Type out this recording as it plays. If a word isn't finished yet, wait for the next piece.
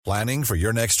Planning for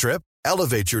your next trip?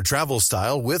 Elevate your travel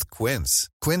style with Quince.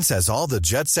 Quince has all the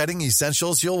jet-setting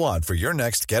essentials you'll want for your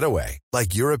next getaway,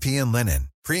 like European linen,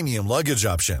 premium luggage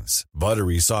options,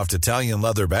 buttery soft Italian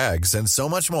leather bags, and so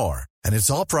much more. And it's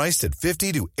all priced at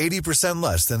 50 to 80%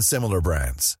 less than similar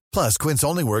brands. Plus, Quince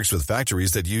only works with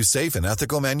factories that use safe and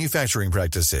ethical manufacturing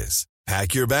practices.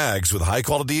 Pack your bags with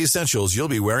high-quality essentials you'll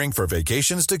be wearing for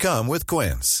vacations to come with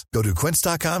Quince. Go to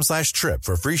quince.com/trip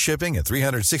for free shipping and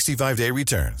 365-day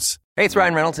returns. Hey, it's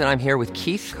Ryan Reynolds, and I'm here with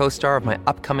Keith, co-star of my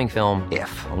upcoming film,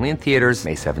 If, only in theaters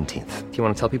May 17th. Do you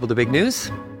want to tell people the big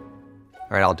news?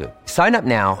 All right, I'll do it. Sign up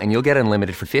now and you'll get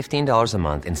unlimited for $15 a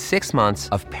month and 6 months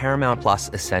of Paramount Plus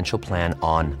Essential Plan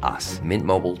on us.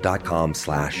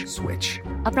 MintMobile.com/switch.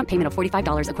 Upfront payment of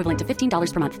 $45 equivalent to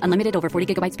 $15 per month. Unlimited over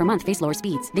 40 gigabytes per month. Face lower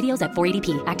speeds. Videos at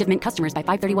 480p. Active Mint customers by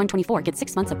 531.24 get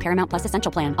 6 months of Paramount Plus Essential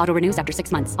Plan. Auto renews after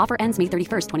 6 months. Offer ends May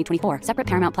 31st, 2024. Separate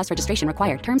Paramount Plus registration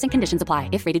required. Terms and conditions apply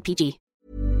if rated PG.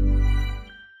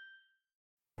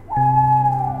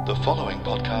 The following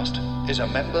podcast is a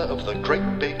member of the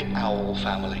Great Big Owl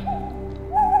family.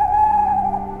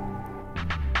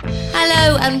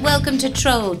 Hello and welcome to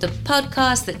Trolled, the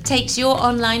podcast that takes your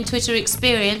online Twitter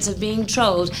experience of being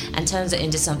trolled and turns it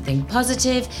into something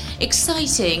positive,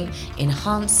 exciting,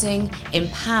 enhancing,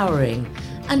 empowering,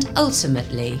 and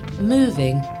ultimately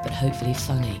moving, but hopefully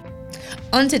funny.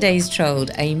 On today's Trolled,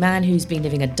 a man who's been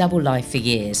living a double life for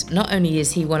years. Not only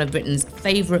is he one of Britain's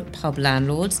favourite pub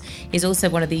landlords, he's also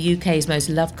one of the UK's most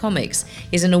loved comics.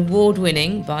 He's an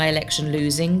award-winning, by-election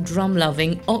losing,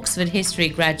 drum-loving Oxford history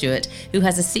graduate who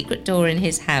has a secret door in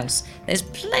his house. There's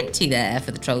plenty there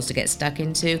for the trolls to get stuck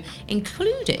into,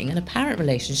 including an apparent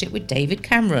relationship with David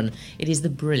Cameron. It is the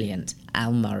brilliant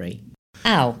Al Murray.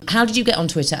 Al, how did you get on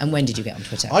Twitter and when did you get on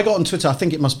Twitter? I got on Twitter, I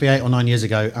think it must be 8 or 9 years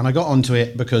ago, and I got onto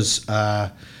it because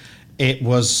it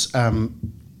was... I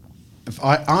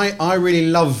really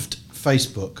loved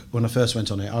Facebook when I first went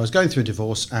on it. I was going through a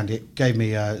divorce and it gave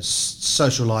me a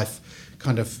social life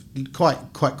kind of quite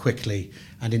quickly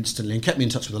and instantly, and kept me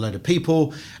in touch with a load of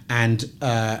people, and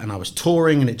I was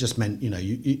touring, and it just meant,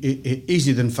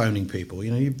 easier than phoning people.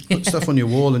 You put stuff on your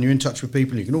wall and you're in touch with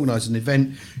people, and you can organise an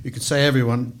event, you could say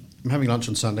everyone... I'm having lunch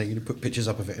on Sunday, you put pictures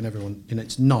up of it and everyone,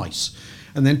 it's nice.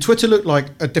 And then Twitter looked like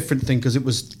a different thing because it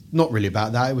was not really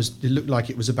about that. It looked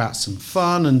like it was about some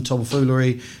fun and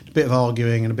tomfoolery, a bit of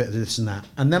arguing and a bit of this and that.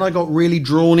 And then I got really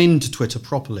drawn into Twitter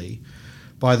properly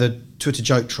by the Twitter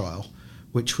joke trial,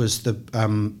 which was the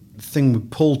thing with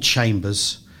Paul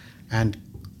Chambers and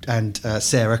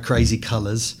Sarah Crazy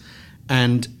Colours.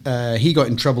 And he got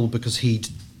in trouble because he'd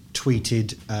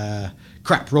tweeted...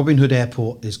 crap, Robin Hood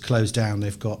Airport is closed down.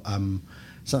 They've got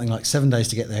something like 7 days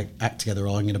to get their act together, or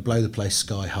I'm going to blow the place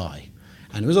sky high.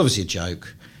 And it was obviously a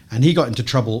joke. And he got into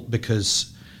trouble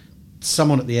because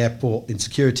someone at the airport in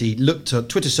security looked at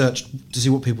Twitter searched to see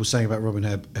what people were saying about Robin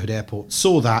Hood Airport,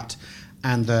 saw that,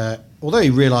 and although he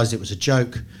realised it was a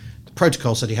joke, the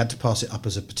protocol said he had to pass it up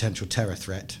as a potential terror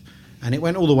threat. And it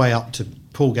went all the way up to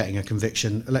Paul getting a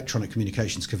conviction, electronic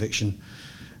communications conviction,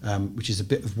 which is a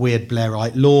bit of weird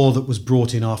Blairite law that was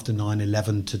brought in after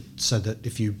 9/11 so that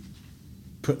if you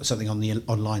put something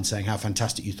online saying how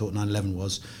fantastic you thought 9/11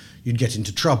 was, you'd get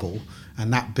into trouble.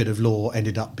 And that bit of law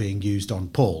ended up being used on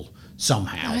Paul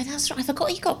somehow. Oh, that's right. I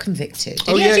forgot he got convicted.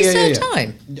 Did he actually serve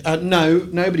time?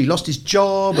 No, but he lost his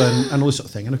job and all this sort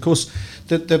of thing. And of course,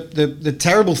 the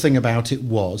terrible thing about it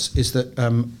is that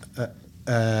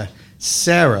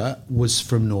Sarah was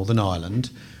from Northern Ireland,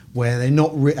 where they're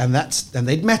not, and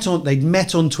they'd met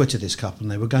on Twitter, this couple,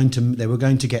 and they were going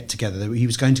to get together. He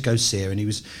was going to go see her, and he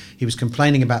was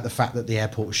complaining about the fact that the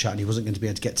airport was shut and he wasn't going to be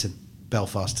able to get to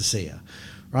Belfast to see her,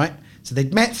 right? So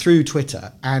they'd met through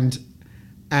Twitter, and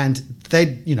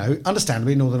they'd,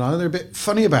 understandably, Northern Ireland, they're a bit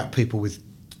funny about people with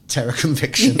terror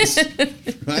convictions,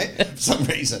 right? For some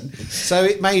reason. So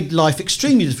it made life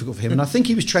extremely difficult for him, and I think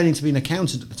he was training to be an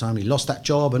accountant at the time. He lost that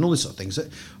job and all this sort of things. I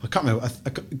can't remember.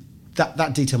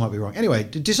 That detail might be wrong. Anyway,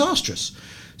 disastrous.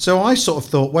 So I sort of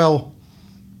thought, well,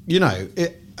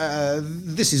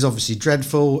 this is obviously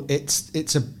dreadful.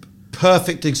 It's a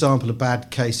perfect example of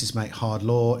bad cases make hard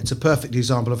law. It's a perfect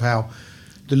example of how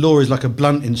the law is like a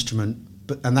blunt instrument,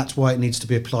 and that's why it needs to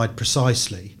be applied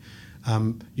precisely.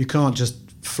 You can't just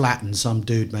flatten some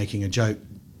dude making a joke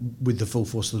with the full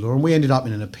force of the law. And we ended up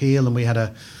in an appeal, and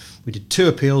we did 2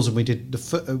 appeals, and we did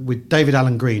with David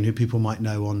Alan Green, who people might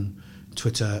know on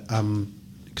Twitter,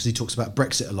 because he talks about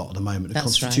Brexit a lot at the moment,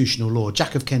 constitutional law.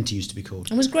 Jack of Kent he used to be called.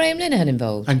 And was Graham Linehan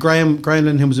involved? And Graham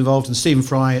Linehan was involved, and Stephen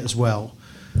Fry as well.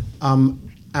 And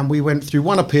we went through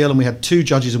 1 appeal, and we had 2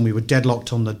 judges, and we were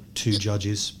deadlocked on the 2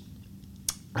 judges.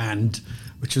 And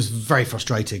which was very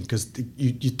frustrating because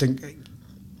you think,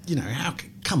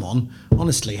 come on,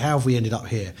 honestly, how have we ended up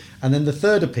here? And then the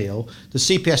third appeal, the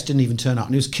CPS didn't even turn up,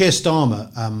 and it was Keir Starmer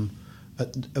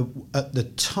at the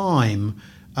time.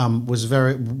 Was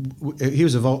he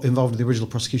was involved in the original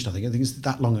prosecution. I think it's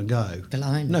that long ago.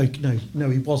 No,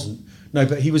 he wasn't. No,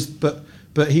 but he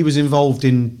was involved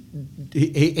in.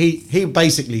 He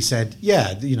basically said,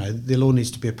 the law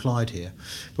needs to be applied here.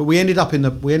 But we ended up in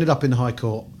the High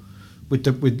Court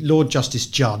with Lord Justice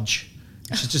Judge,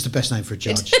 which is just the best name for a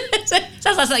judge.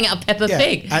 Sounds like something out of Peppa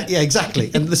Pig. Yeah,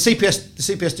 exactly. And the CPS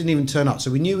didn't even turn up,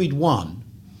 so we knew he'd won.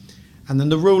 And then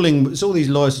the ruling was all these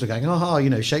lawyers sort of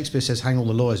going, Shakespeare says hang all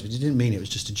the lawyers, but he didn't mean it was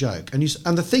just a joke. And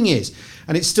the thing is,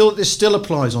 and this still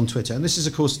applies on Twitter, and this is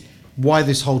of course why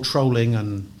this whole trolling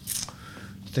and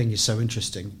thing is so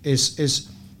interesting. Is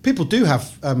people do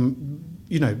have,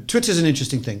 Twitter's an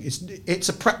interesting thing. It's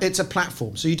a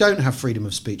platform, so you don't have freedom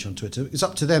of speech on Twitter. It's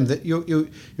up to them that you're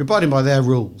abiding by their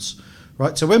rules,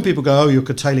 right? So when people go, you're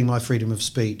curtailing my freedom of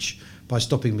speech by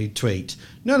stopping me tweet.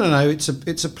 No. It's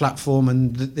a platform,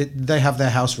 and they have their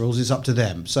house rules. It's up to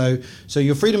them. So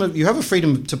you have a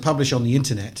freedom to publish on the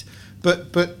internet,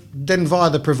 but then via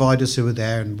the providers who are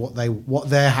there and what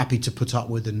they're happy to put up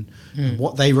with and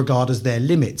what they regard as their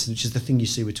limits, which is the thing you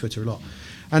see with Twitter a lot.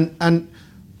 And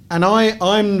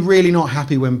I'm really not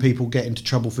happy when people get into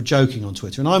trouble for joking on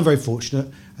Twitter. And I'm very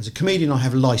fortunate as a comedian. I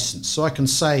have a license, so I can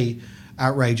say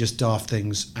outrageous, daft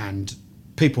things, and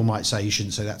people might say you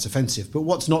shouldn't say that's offensive, but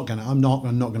I'm not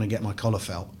going to get my collar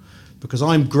felt because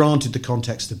I'm granted the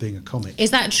context of being a comic. Is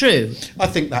that true? I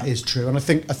think that is true, and I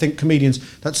think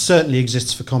comedians, that certainly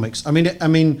exists for comics. I mean,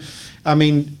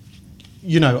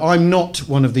 I'm not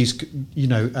one of these.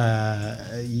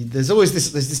 There's always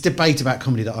this debate about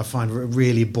comedy that I find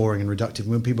really boring and reductive.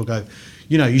 When people go,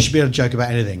 you should be able to joke about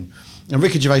anything, and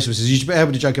Ricky Gervais says you should be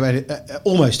able to joke about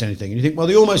almost anything, and you think, well,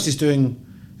 the almost is doing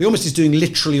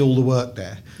literally all the work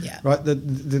there, right?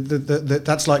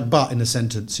 That's like but in a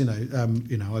sentence,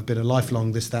 I've been a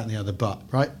lifelong this, that, and the other, but,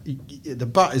 right? The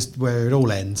but is where it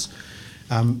all ends.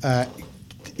 The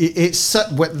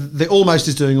almost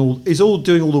is doing all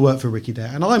the work for Ricky there,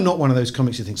 and I'm not one of those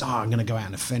comics who thinks, I'm going to go out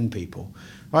and offend people,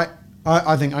 right?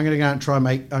 I think I'm going to go out and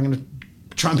I'm going to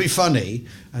try and be funny,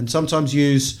 and sometimes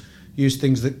use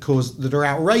things that are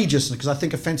outrageous, because I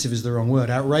think offensive is the wrong word.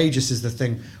 Outrageous is the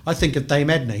thing. I think of Dame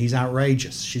Edna. He's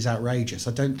outrageous. She's outrageous.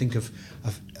 I don't think of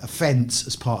offence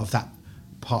as part of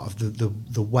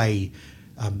the way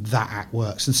that act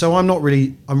works. And so I'm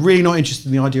really not interested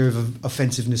in the idea of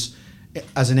offensiveness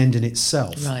as an end in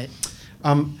itself. Right.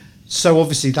 So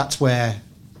obviously that's where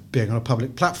being on a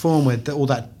public platform, where all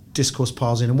that discourse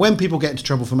piles in, and when people get into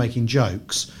trouble for making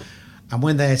jokes, and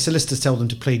when their solicitors tell them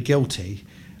to plead guilty,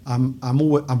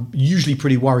 I'm usually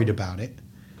pretty worried about it,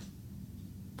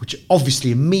 which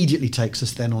obviously immediately takes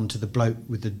us then on to the bloke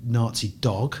with the Nazi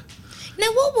dog. Now,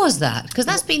 what was that? Because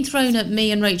that's been thrown at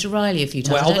me and Rachel Riley a few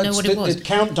times. I don't know what it was. It's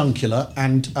Count Dunkula,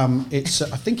 and it's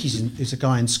I think he's a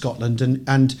guy in Scotland,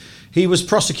 and he was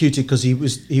prosecuted because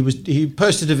he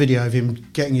posted a video of him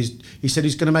getting he said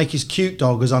he's going to make his cute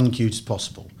dog as uncute as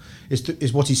possible.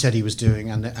 Is what he said he was doing,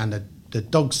 and the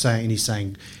dog's saying, he's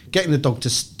saying, getting the dog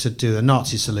to do a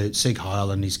Nazi salute, Sieg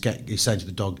Heil, and he's saying to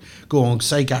the dog, go on,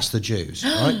 say gas the Jews,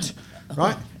 right?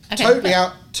 Right? Okay.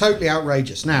 Totally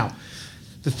outrageous. Now,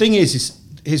 the thing is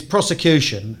his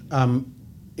prosecution,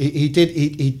 he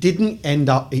didn't end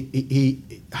up, the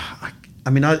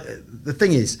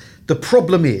thing is, the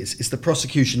problem is the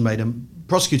prosecuting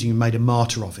made a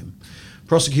martyr of him.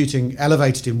 Prosecuting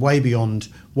elevated him way beyond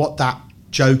what that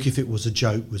joke, if it was a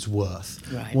joke, was worth.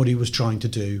 Right. What he was trying to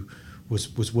do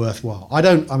was worthwhile.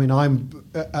 I'm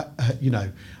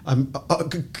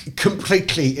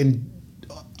completely in,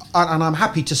 and I'm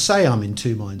happy to say I'm in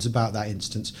two minds about that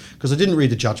instance, because I didn't read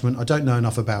the judgment. I don't know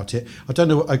enough about it. I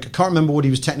can't remember what he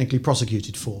was technically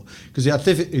prosecuted for, because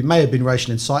it may have been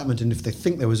racial incitement, and if they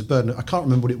think there was a burden, I can't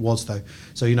remember what it was though.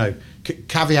 So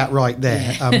caveat right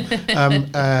there.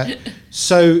 And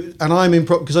I'm in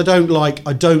because I don't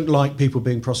like people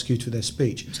being prosecuted for their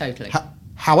speech. Totally.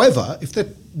 However, if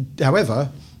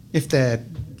they're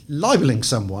libeling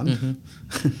someone,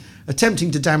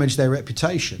 attempting to damage their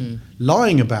reputation,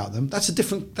 lying about them, that's a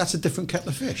different kettle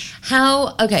of fish.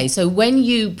 So when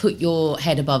you put your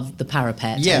head above the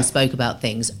parapet and spoke about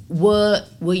things, were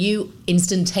you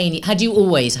instantaneous? Had you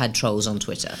always had trolls on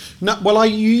Twitter? No, well,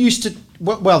 you used to.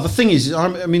 Well, the thing is,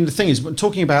 when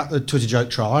talking about the Twitter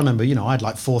joke trial, I remember, I had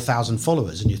like 4,000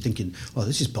 followers, and you're thinking, well,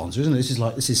 this is Bonzo, isn't it?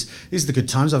 This is the good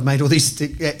times. I've made all these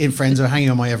friends who are hanging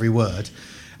on my every word,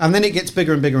 and then it gets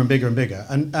bigger and bigger and bigger and bigger,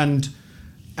 and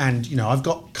And I've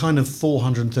got kind of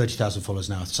 430,000 followers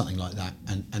now, something like that,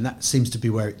 and that seems to be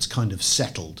where it's kind of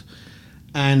settled.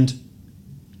 And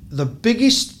the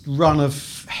biggest run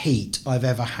of heat I've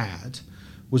ever had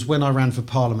was when I ran for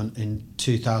Parliament in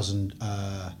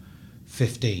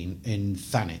 2015 in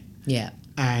Thanet. Yeah.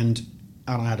 And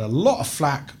I had a lot of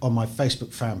flack on my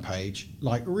Facebook fan page,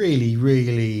 like really,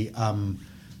 really,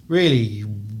 really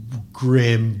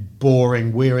grim,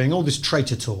 boring, wearying, all this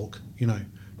traitor talk,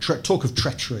 talk of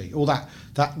treachery, all that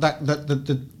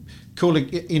calling,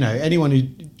 anyone who,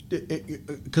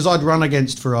 because I'd run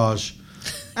against Farage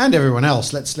and everyone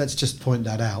else. Let's just point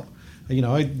that out.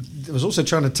 I was also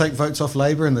trying to take votes off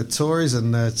Labour and the Tories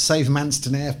and save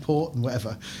Manston Airport and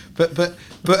whatever. But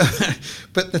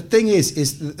the thing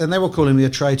is, and they were calling me a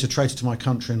traitor to my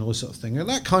country and all this sort of thing, and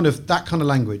that kind of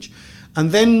language.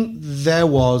 And then there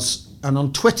was, and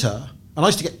on Twitter, and I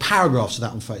used to get paragraphs of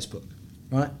that on Facebook,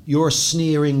 right? You're a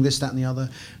sneering this, that, and the other,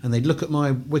 and they'd look at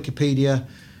my Wikipedia,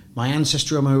 my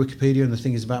ancestry on my Wikipedia, and the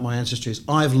thing is about my ancestry is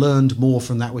I've learned more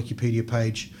from that Wikipedia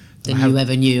page than you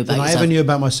ever knew about yourself. I ever knew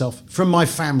about myself from my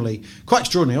family. Quite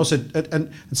extraordinary. Also,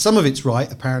 and some of it's right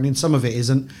apparently, and some of it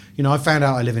isn't. I found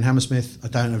out I live in Hammersmith. I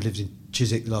don't have lived in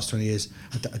Chiswick the last 20 years.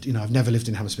 I've never lived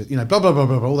in Hammersmith. Blah blah blah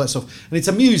blah blah, all that stuff. And it's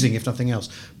amusing if nothing else.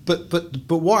 But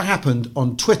what happened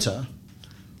on Twitter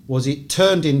was it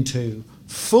turned into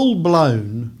full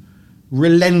blown,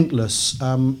 relentless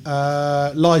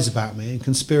lies about me and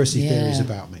conspiracy theories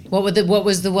about me. What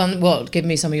was the one? Give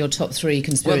me some of your top 3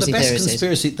 conspiracy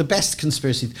theories. The best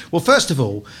conspiracy. Well, first of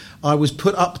all, I was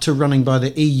put up to running by the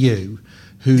EU,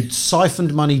 who'd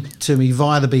siphoned money to me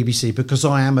via the BBC because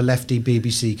I am a lefty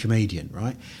BBC comedian,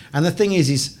 right? And the thing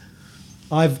is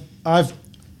I've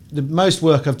the most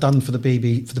work I've done for the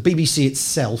BBC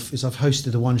itself is I've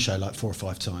hosted the One Show like 4 or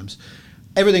 5 times.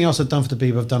 Everything else I've done for the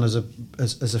BBC I've done as a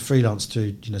freelance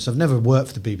too, so I've never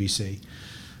worked for the BBC.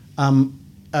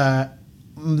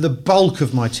 The bulk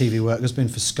of my TV work has been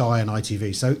for Sky and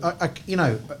ITV. So I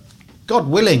God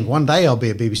willing, one day I'll be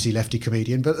a BBC lefty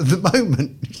comedian. But at the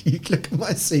moment, you look at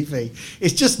my CV,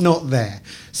 it's just not there.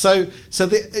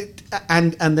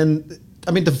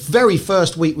 The very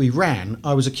first week we ran,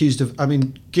 I was accused of.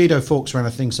 Guido Fawkes ran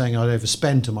a thing saying I'd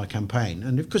overspent on my campaign,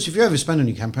 and of course, if you overspend on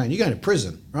your campaign, you're going to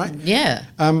prison, right? Yeah.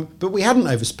 But we hadn't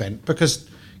overspent because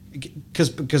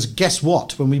guess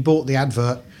what? When we bought the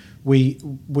advert, we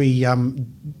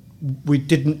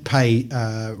didn't pay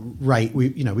rate.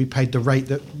 We paid the rate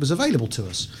that was available to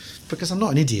us because I'm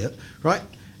not an idiot, right?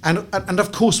 And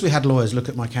of course we had lawyers look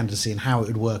at my candidacy and how it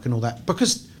would work and all that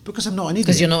because I'm not an idiot.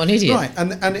 Because you're not an idiot, right?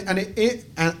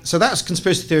 And so that's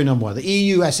conspiracy theory number 1. The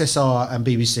EU, SSR, and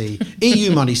BBC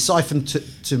EU money siphoned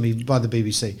to me by the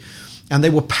BBC, and they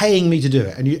were paying me to do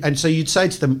it. And so you'd say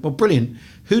to them, well, brilliant.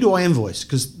 Who do I invoice?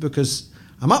 Because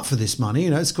I'm up for this money.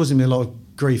 It's causing me a lot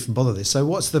of grief and bother. This. So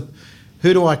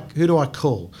who do I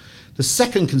call? The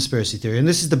second conspiracy theory, and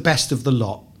this is the best of the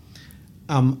lot,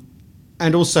 and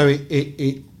also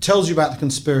it tells you about the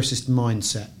conspiracist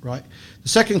mindset, right? The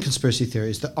second conspiracy theory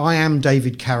is that I am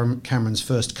David Cameron's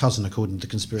first cousin, according to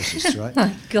the conspiracists, right?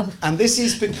 My God. And this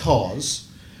is because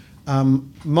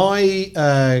my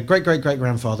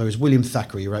great-great-great-grandfather is William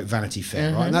Thackeray, who wrote Vanity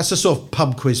Fair, right? And that's a sort of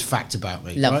pub quiz fact about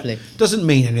me. Lovely. Right? Doesn't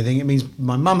mean anything. It means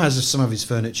my mum has some of his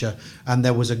furniture, and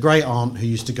there was a great aunt who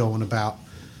used to go on about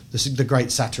the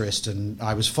great satirist, and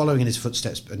I was following in his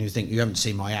footsteps. And you think, you haven't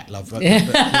seen my act, love, right?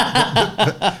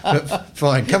 But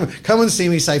fine, come and see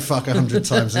me say fuck 100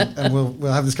 times, and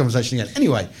we'll have this conversation again.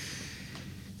 Anyway,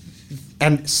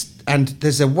 and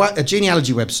there's a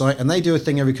genealogy website, and they do a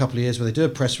thing every couple of years where they do a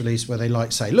press release where they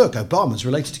say, look, Obama's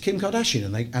related to Kim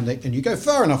Kardashian, and you go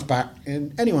far enough back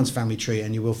in anyone's family tree,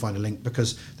 and you will find a link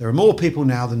because there are more people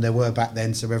now than there were back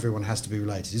then, so everyone has to be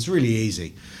related. It's really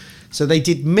easy. So they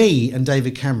did me and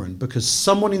David Cameron because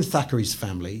someone in Thackeray's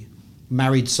family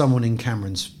married someone in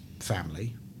Cameron's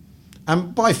family.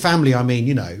 And by family, I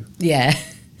mean,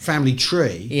 family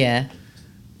tree. Yeah.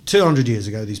 200 years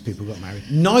ago, these people got married.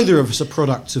 Neither of us are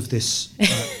products of this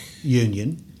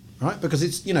union, right? Because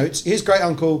it's his great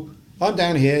uncle, I'm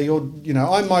down here,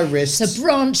 I'm my wrists. So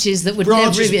branches that would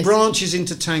never be... Branches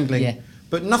intertangling,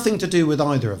 but nothing to do with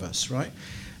either of us, right?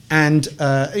 And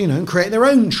and create their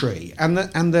own tree, and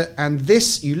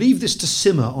this you leave this to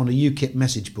simmer on a UKIP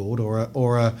message board or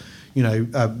a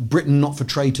Britain Not for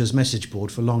Traitors message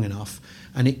board for long enough,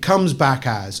 and it comes back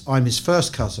as I'm his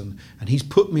first cousin, and he's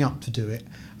put me up to do it,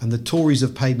 and the Tories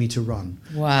have paid me to run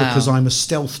because I'm a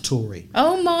stealth Tory.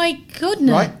 Oh my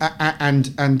goodness! Right, and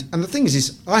the thing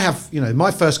is I have my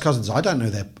first cousins. I don't know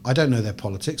their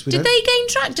politics. Did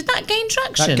that gain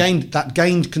traction? That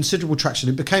gained considerable traction.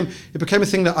 It became a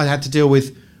thing that I had to deal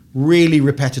with really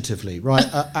repetitively, right?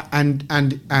 And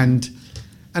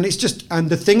it's just, and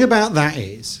the thing about that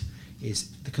is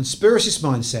the conspiracist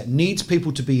mindset needs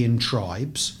people to be in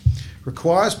tribes,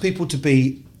 requires people to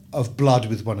be of blood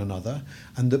with one another,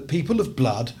 and that people of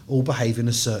blood all behave in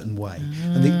a certain way.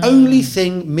 And the only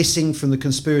thing missing from the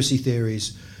conspiracy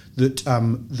theories that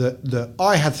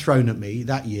I had thrown at me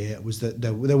that year was that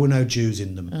there were no Jews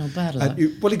in them. Oh, bad luck.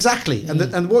 Well, exactly.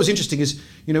 And what was interesting is,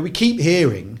 we keep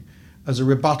hearing as a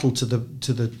rebuttal to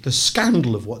the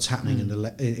scandal of what's happening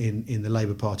in the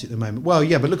Labour Party at the moment. Well,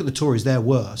 yeah, but look at the Tories; they're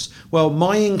worse. Well,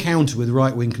 my encounter with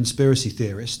right-wing conspiracy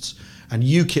theorists and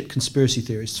UKIP conspiracy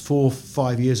theorists 4 or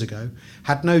 5 years ago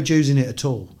had no Jews in it at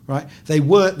all. Right?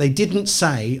 They didn't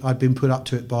say I'd been put up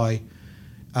to it by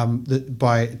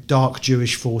dark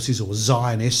Jewish forces or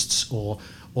Zionists or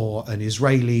an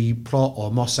Israeli plot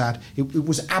or Mossad. It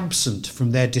was absent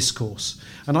from their discourse,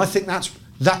 and I think that's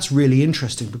really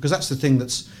interesting, because that's the thing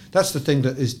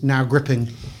that is now gripping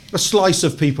a slice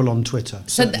of people on Twitter.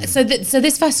 So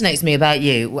this fascinates me about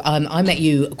you. I met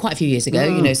you quite a few years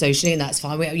ago, socially, and that's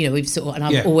fine. We've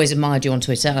I've always admired you on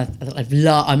Twitter. I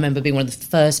remember being one of the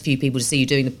first few people to see you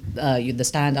doing the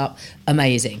stand-up.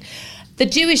 Amazing. The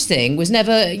Jewish thing was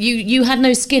never, you had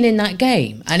no skin in that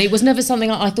game, and it was never something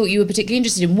I thought you were particularly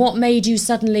interested in. What made you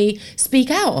suddenly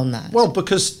speak out on that? Well,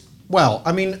 because, we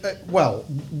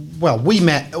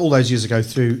met all those years ago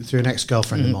through an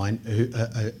ex-girlfriend of mine,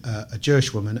 a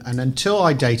Jewish woman, and until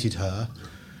I dated her,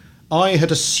 I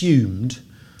had assumed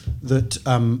that,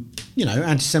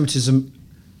 anti-Semitism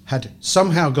had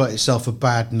somehow got itself a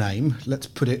bad name. Let's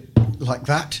put it like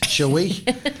that, shall we?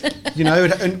 In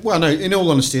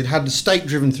all honesty, it had the stake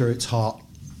driven through its heart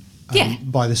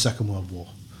by the Second World War,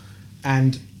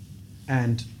 and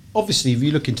obviously, if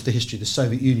you look into the history of the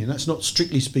Soviet Union, that's not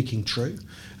strictly speaking true.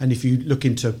 And if you look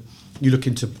into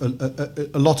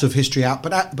a lot of history out,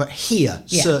 but here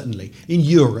certainly in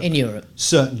Europe,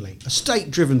 certainly a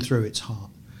state driven through its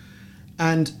heart,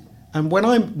 and when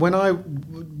I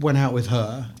went out with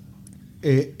her,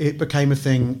 it became a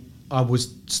thing I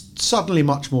was suddenly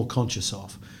much more conscious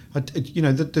of.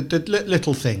 The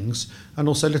little things, and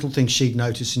also little things she'd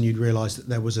noticed, and you'd realise that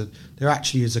there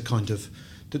actually is a kind of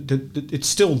it's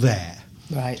still there,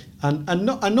 right?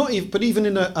 But even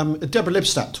in Deborah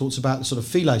Lipstadt talks about the sort of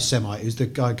philo-Semite, who's the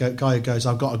guy who goes,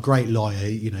 I've got a great lawyer,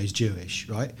 he's Jewish,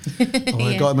 right? Or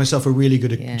I got myself a really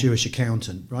good Jewish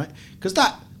accountant, right? Because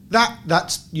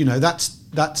that's your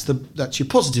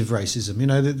positive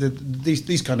racism.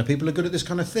 These kind of people are good at this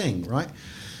kind of thing, right?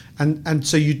 And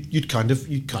so you'd kind of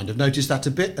notice that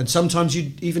a bit, and sometimes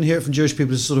you'd even hear it from Jewish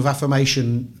people as a sort of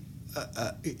affirmation,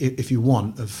 if you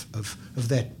want, of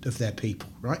their people,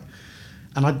 right?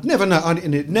 And I'd never know,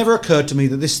 and it never occurred to me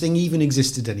that this thing even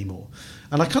existed anymore.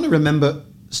 And I kind of remember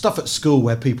stuff at school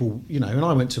where people, and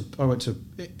I went to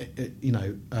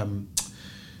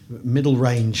middle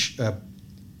range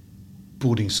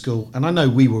boarding school, and I know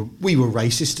we were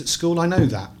racist at school. I know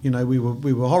that, we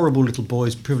were horrible little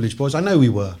boys, privileged boys. I know we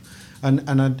were. And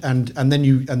then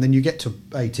you get to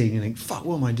 18 and you think, fuck,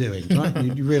 what am I doing?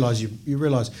 Right? you realise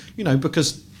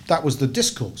because that was the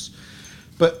discourse.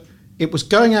 But it was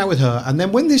going out with her, and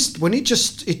then when it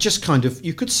just kind of,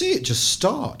 you could see it just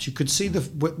start. You could see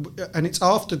and it's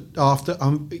after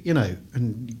and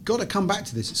you've got to come back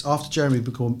to this. It's after Jeremy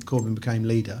Corbyn became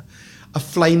leader, a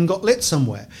flame got lit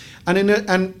somewhere, and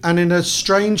in a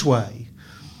strange way.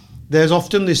 There's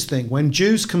often this thing when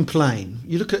Jews complain.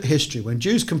 You look at history, when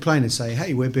Jews complain and say,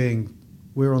 "Hey,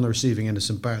 we're on the receiving end of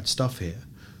some bad stuff here."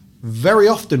 Very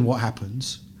often, what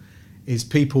happens is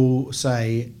people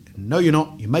say, "No, you're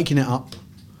not. You're making it up."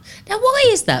 Now, why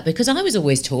is that? Because I was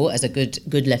always taught as a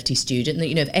good lefty student that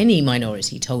if any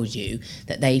minority told you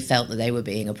that they felt that they were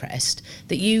being oppressed,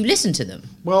 that you listened to them.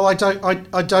 Well, I don't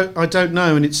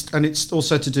know, and it's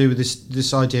also to do with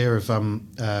this idea of.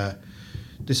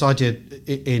 This idea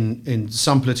in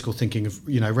some political thinking of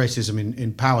racism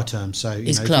in power terms. So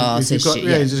it's class issue.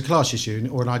 It's a class issue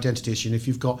or an identity issue. And if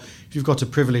you've got a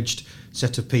privileged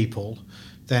set of people,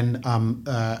 then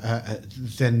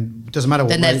it doesn't matter what.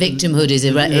 Then their victimhood is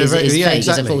fake, is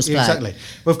a false flag. Exactly.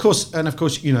 Well, of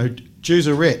course, Jews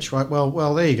are rich, right?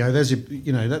 Well, there you go. There's your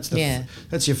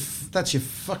that's your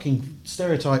fucking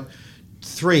stereotype.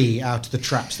 3 out of the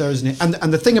traps there, isn't it? And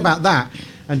the thing about that,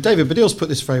 and David Baddiel's put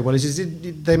this very well, is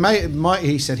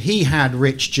he said he had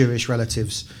rich Jewish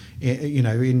relatives,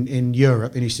 in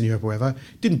Europe, in Eastern Europe, or wherever.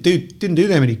 Didn't do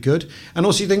them any good. And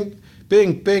also, you think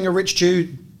being a rich Jew,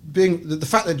 being the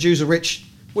fact that Jews are rich,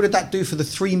 what did that do for the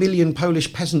 3 million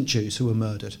Polish peasant Jews who were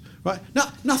murdered? Right?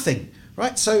 No, nothing.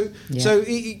 Right, so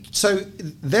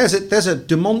there's a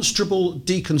demonstrable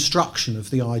deconstruction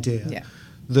of the idea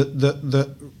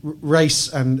that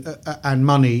race and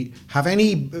money have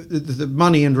any the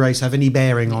money and race have any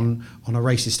bearing on a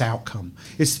racist outcome.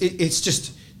 It's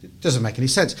just, it doesn't make any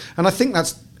sense, and I think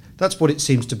that's what it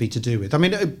seems to be to do with. I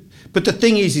mean, but the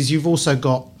thing is you've also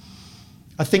got,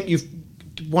 I think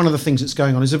one of the things that's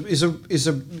going on is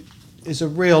a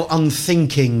real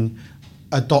unthinking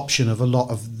adoption of a lot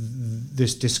of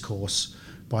this discourse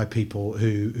by people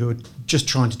who are just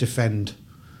trying to defend.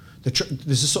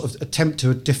 There's a sort of attempt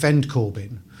to defend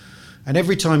Corbyn, and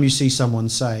every time you see someone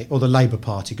say, or the Labour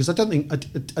Party, because I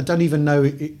don't even know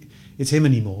it's him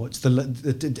anymore. It's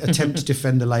the attempt to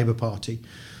defend the Labour Party.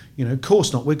 You know, of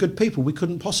course not. We're good people. We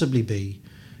couldn't possibly be.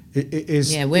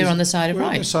 We're on the side of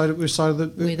right. We're side of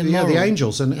the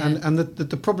angels, and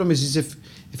the problem is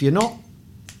if you're not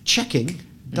checking,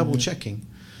 double checking,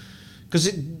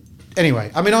 because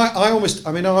anyway. I mean, I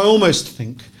almost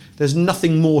think there's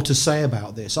nothing more to say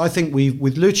about this. I think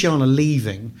with Luciana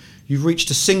leaving, you've reached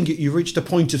a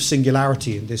point of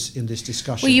singularity in this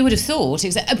discussion. Well, you would have thought,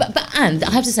 and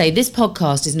I have to say, this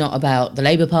podcast is not about the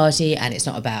Labour Party, and it's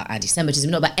not about anti-Semitism,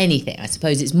 not about anything. I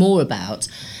suppose it's more about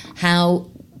how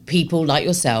people like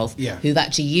yourself, who've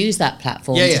actually used that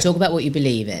platform to talk about what you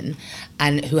believe in,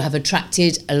 and who have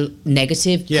attracted a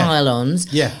negative pile-ons.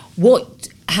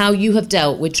 How you have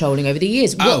dealt with trolling over the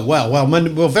years.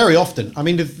 Well, very often. I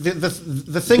mean,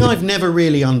 the thing I've never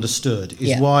really understood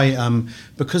is why,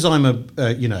 because I'm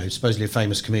supposedly a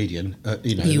famous comedian.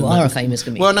 You are a famous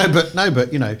comedian. Well, but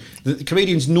the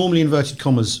comedian's normally inverted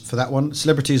commas for that one.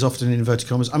 Celebrity is often in inverted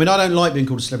commas. I mean, I don't like being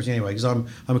called a celebrity anyway because I'm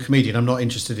a comedian. I'm not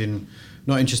interested in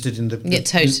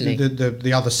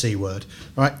the other C word,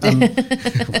 right?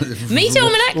 Me too,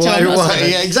 I'm an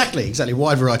actor. Exactly.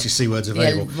 Wide variety of C words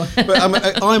available. But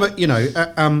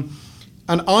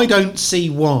and I don't see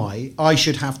why I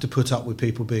should have to put up with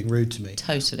people being rude to me.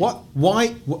 Totally. Why?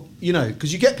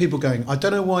 Because you get people going, I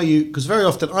don't know why because very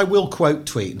often I will quote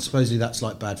tweet, and supposedly that's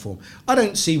like bad form. I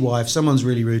don't see why, if someone's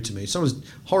really rude to me, if someone's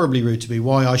horribly rude to me,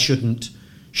 why I shouldn't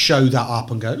show that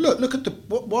up and go, look at the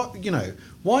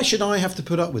why should I have to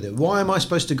put up with it? Why am I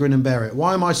supposed to grin and bear it?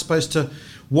 Why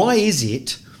is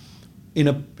it in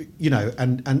a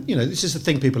this is the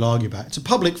thing people argue about. It's a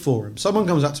public forum. Someone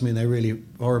comes up to me and they're really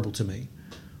horrible to me.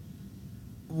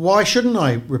 Why shouldn't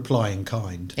I reply in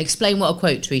kind? Explain what a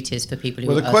quote tweet is for people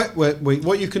who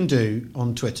what you can do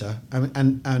on Twitter,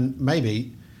 and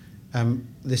maybe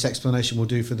this explanation will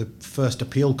do for the first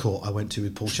appeal court I went to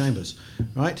with Paul Chambers,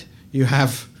 right? You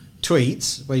have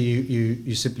tweets where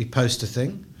you simply post a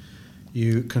thing.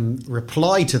 You can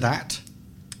reply to that,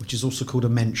 which is also called a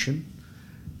mention,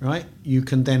 right? You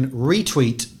can then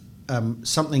retweet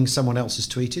something someone else has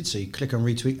tweeted. So you click on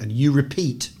retweet and you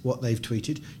repeat what they've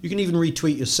tweeted. You can even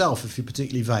retweet yourself if you're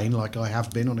particularly vain, like I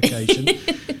have been on occasion,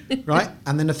 right?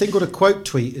 And then a thing called a quote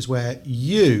tweet is where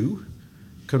you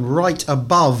can write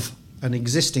above an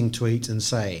existing tweet and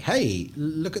say, "Hey,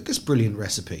 look at this brilliant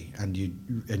recipe," and you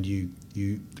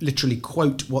literally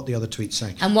quote what the other tweet's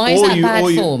saying. And why is that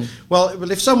bad form? Well,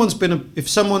 if someone's been an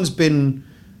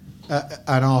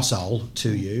arsehole to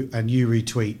you and you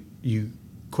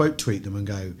quote tweet them and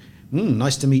go,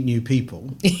 "Nice to meet new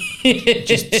people,"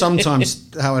 just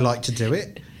sometimes how I like to do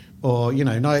it, or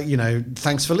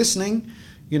thanks for listening.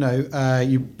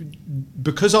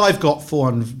 Because I've got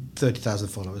 430,000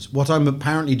 followers, what I'm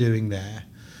apparently doing there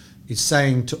is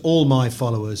saying to all my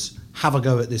followers, have a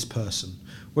go at this person.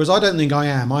 Whereas I don't think I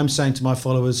am. I'm saying to my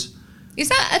followers... Is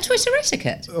that a Twitter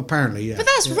etiquette? Apparently, yeah. But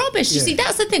that's rubbish. You see,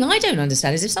 that's the thing I don't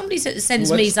understand, is if somebody sends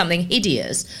me something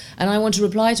hideous and I want to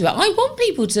reply to it, I want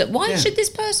people to... Why should this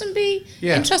person be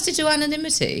entrusted to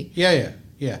anonymity? Yeah.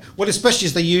 Well, especially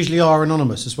as they usually are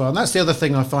anonymous as well. And that's the other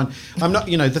thing I find. I'm not,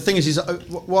 the thing is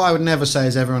what I would never say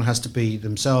is everyone has to be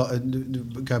themselves,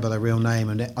 go by their real name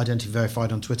and identity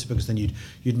verified on Twitter, because then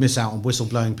you'd miss out on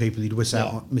whistleblowing people, you'd miss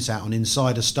out on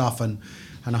insider stuff and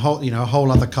a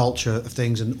whole other culture of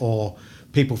things, or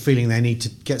people feeling they need to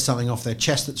get something off their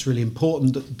chest that's really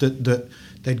important that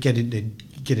they'd get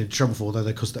into trouble for, although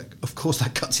of course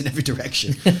that cuts in every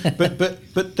direction. but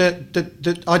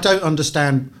I don't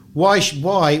understand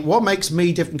what makes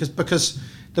me different, because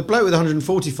the bloke with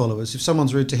 140 followers, if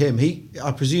someone's rude to him,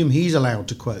 I presume he's allowed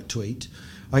to quote tweet.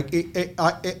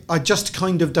 I just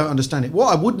kind of don't understand it.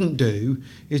 What I wouldn't do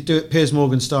is do it Piers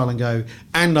Morgan style and go,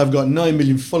 and I've got 9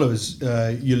 million followers,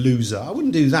 you loser. I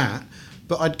wouldn't do that,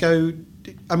 but I'd go.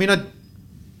 I mean,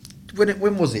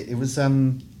 when was it? It was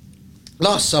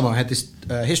last summer. I had this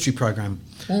history program.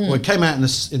 Well, it came out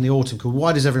in the autumn called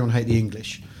 "Why Does Everyone Hate the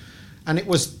English?" And it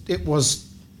was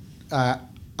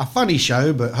a funny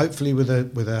show, but hopefully with a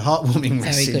heartwarming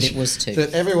message. Very good it was too.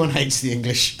 That everyone hates the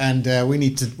English, and we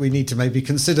need to maybe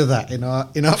consider that in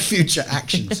our future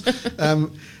actions.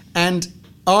 And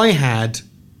I had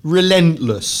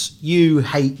relentless. You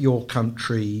hate your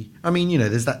country. I mean,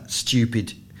 there's that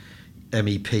stupid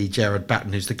MEP Gerard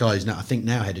Batten, who's the guy who's now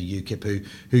head of UKIP,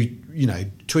 who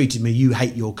tweeted me, "You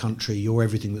hate your country. You're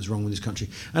everything that's wrong with this country."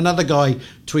 Another guy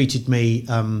tweeted me,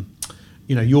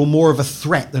 "You're more of a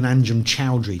threat than Anjem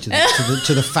Chowdhury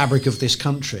to the fabric of this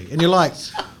country." And you're like,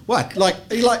 what?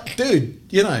 You're like, dude,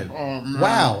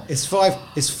 wow, it's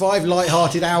five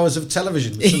light-hearted hours of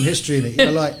television with some history in it.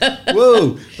 You're like,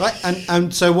 whoa, right?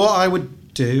 And so what I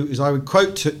would do is I would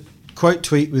quote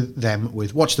tweet with them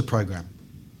with "Watch the programme."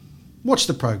 Watch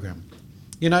the programme,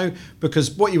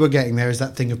 because what you were getting there is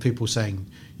that thing of people saying,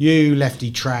 "You lefty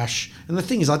trash." And the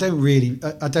thing is, I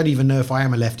don't even know if I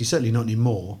am a lefty, certainly not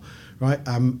anymore, right?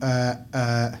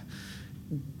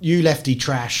 You lefty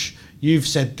trash, you've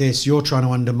said this, you're trying to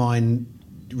undermine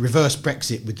reverse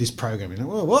Brexit with this programme.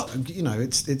 Well, what?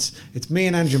 It's me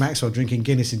and Andrew Maxwell drinking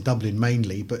Guinness in Dublin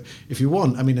mainly, but if you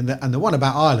want, I mean, and the one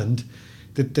about Ireland,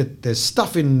 there's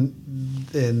stuff in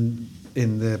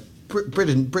the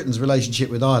Britain's relationship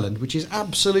with Ireland, which is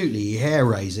absolutely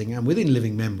hair-raising and within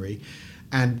living memory,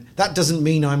 and that doesn't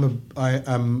mean I'm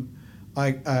an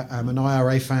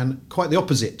IRA fan. Quite the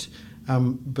opposite.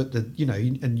 But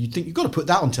and you think you've got to put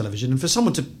that on television, and for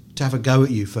someone to have a go at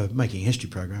you for making a history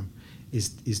programme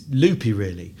is loopy,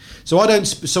 really. So I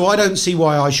don't see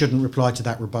why I shouldn't reply to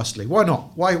that robustly. Why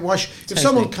not? If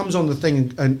someone comes on the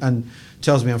thing and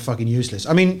tells me I'm fucking useless,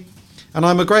 I mean. And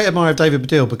I'm a great admirer of David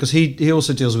Baddiel because he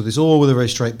also deals with this all with a very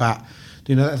straight bat.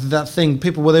 That thing,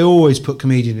 people where they always put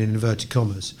comedian in inverted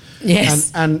commas. Yes.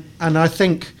 And I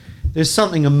think there's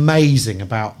something amazing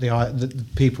about the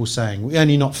people saying,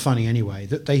 only not funny anyway,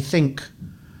 that they think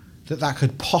that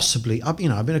could possibly. I've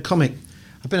been a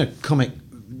comic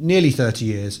nearly 30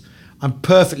 years. I'm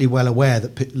perfectly well aware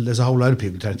that there's a whole load of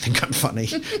people who don't think I'm funny.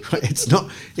 It's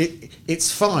not.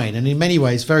 It's fine, and in many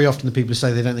ways, very often the people who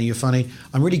say they don't think you're funny,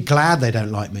 I'm really glad they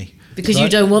don't like me because you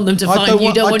don't want them to find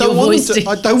you. Don't want your voice to.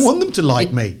 I don't want them to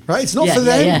like me. Right? It's not for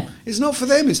them. Yeah. It's not for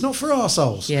them. It's not for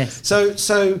arseholes. Yes.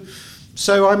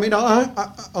 So I mean,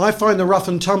 I find the rough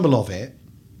and tumble of it.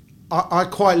 I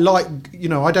quite like.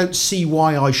 I don't see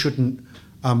why I shouldn't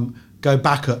go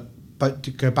back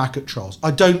at trolls. I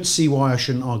don't see why I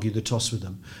shouldn't argue the toss with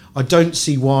them. I don't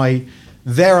see why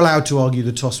they're allowed to argue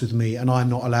the toss with me and I'm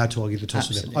not allowed to argue the toss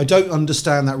with them. I don't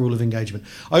understand that rule of engagement.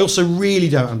 I also really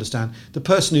don't understand the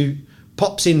person who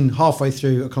pops in halfway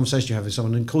through a conversation you have with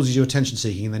someone and causes you attention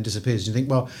seeking and then disappears. You think,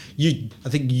 well, I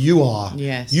think you are.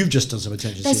 Yes. You've just done some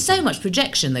attention seeking. There's so much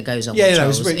projection that goes on with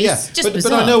trolls. It's just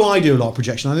bizarre. But I know I do a lot of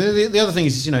projection. I mean, the other thing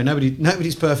is,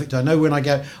 nobody's perfect. I know when I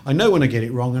get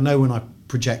it wrong. I know when I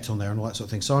project on there and all that sort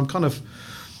of thing. So I'm kind of,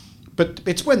 but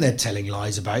it's when they're telling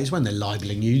lies about it, it's when they're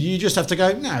libeling you. You just have to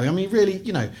go, no, I mean, really,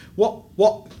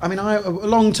 what? I mean, a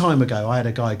long time ago, I had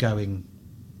a guy going,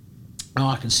 "Oh,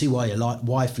 I can see why your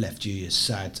wife left you. You're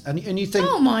sad," and you think,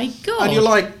 "Oh my God!" And you're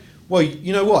like, "Well,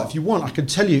 you know what? If you want, I can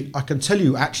tell you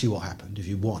actually what happened. If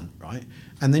you want, right?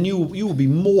 And then you will be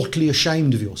mortally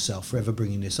ashamed of yourself for ever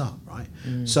bringing this up, right?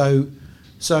 So,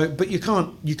 but you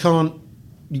can't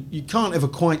ever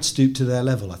quite stoop to their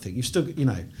level. I think you've still,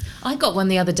 I got one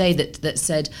the other day that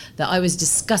said that I was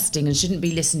disgusting and shouldn't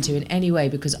be listened to in any way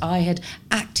because I had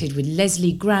acted with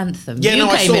Leslie Grantham. Yeah, you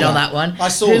came in that. on that one. I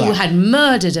saw who that. had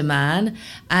murdered a man,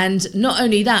 and not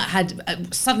only that,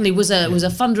 had suddenly was a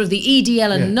funder of the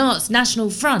EDL and National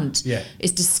Front. Yeah,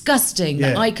 it's disgusting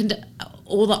that I can.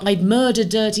 Or that I'd murdered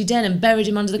Dirty Den and buried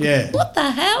him under the. Yeah. What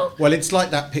the hell? Well, it's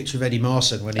like that picture of Eddie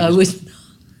Marsan when he was.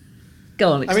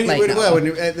 Go on, explain. I mean,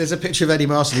 when there's a picture of Eddie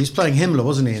Marsan. He was playing Himmler,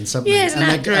 wasn't he? In something. Yeah,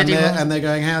 and they're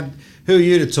going, who are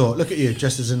you to talk? Look at you,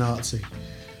 dressed as a Nazi,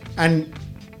 and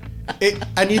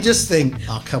you just think,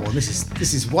 oh, come on,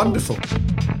 this is wonderful.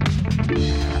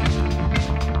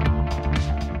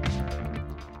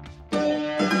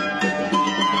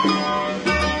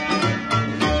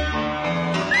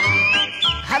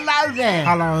 Hello there.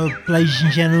 Hello, ladies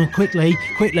and gentlemen. Quickly,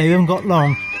 we haven't got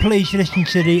long. Please listen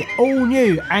to the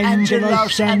all-new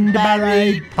Angelos and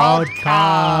Barry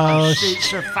podcast.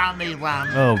 It's a funny one.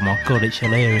 Oh my God, it's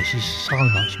hilarious. There's so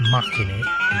much muck in it.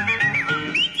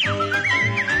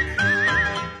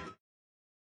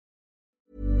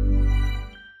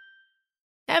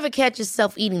 Ever catch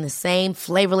yourself eating the same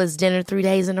flavorless dinner 3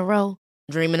 days in a row?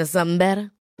 Dreaming of something better?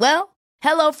 Well,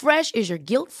 HelloFresh is your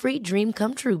guilt-free dream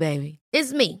come true, baby.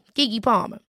 It's me, Keke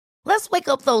Palmer. Let's wake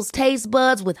up those taste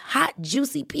buds with hot,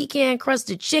 juicy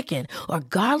pecan-crusted chicken or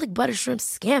garlic butter shrimp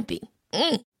scampi.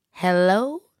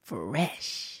 Hello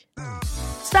Fresh.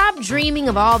 Stop dreaming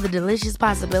of all the delicious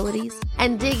possibilities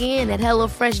and dig in at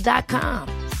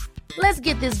HelloFresh.com. Let's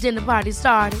get this dinner party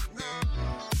started.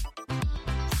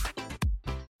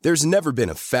 There's never been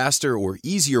a faster or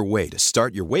easier way to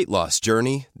start your weight loss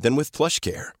journey than with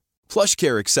PlushCare.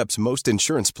 PlushCare accepts most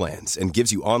insurance plans and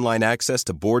gives you online access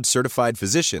to board-certified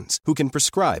physicians who can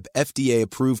prescribe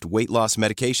FDA-approved weight loss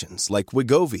medications like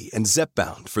Wegovy and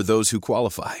Zepbound for those who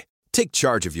qualify. Take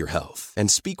charge of your health and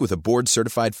speak with a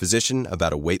board-certified physician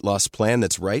about a weight loss plan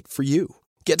that's right for you.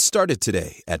 Get started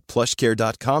today at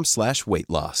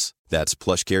plushcare.com/weight-loss. That's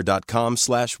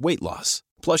plushcare.com/weight-loss.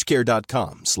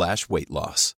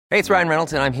 plushcare.com/weight-loss. Hey, it's Ryan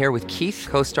Reynolds, and I'm here with Keith,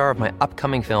 co-star of my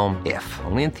upcoming film, If,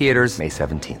 only in theaters May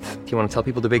 17th. Do you want to tell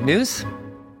people the big news?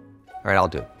 All right, I'll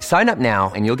do it. Sign up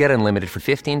now and you'll get unlimited for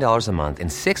 $15 a month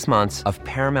and 6 months of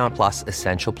Paramount Plus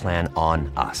Essential Plan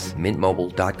on us.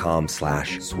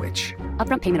 MintMobile.com/switch.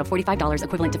 Upfront payment of $45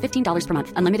 equivalent to $15 per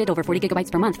month. Unlimited over 40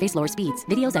 gigabytes per month. Face lower speeds.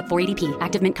 Videos at 480p.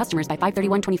 Active Mint customers by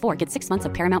 531.24 get 6 months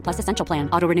of Paramount Plus Essential Plan.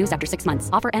 Auto renews after 6 months.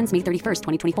 Offer ends May 31st,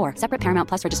 2024. Separate Paramount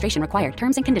Plus registration required.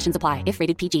 Terms and conditions apply if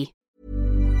rated PG.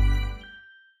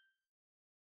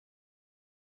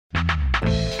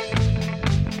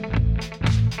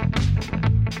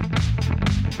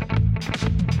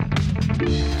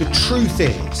 The truth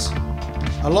is,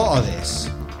 a lot of this,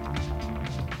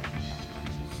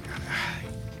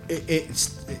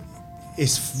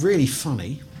 it's really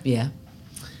funny. Yeah.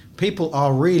 People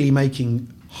are really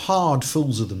making hard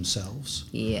fools of themselves.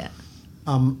 Yeah.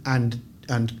 And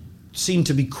seem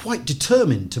to be quite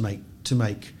determined to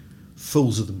make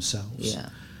fools of themselves. Yeah.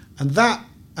 And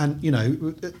you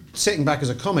know, sitting back as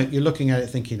a comic, you're looking at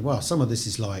it thinking, well, some of this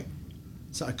is like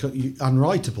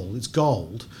unwritable. It's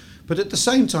gold. But at the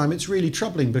same time, it's really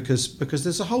troubling because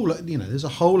there's a whole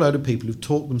load of people who've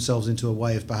talked themselves into a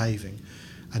way of behaving,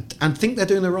 and think they're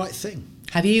doing the right thing.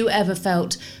 Have you ever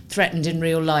felt threatened in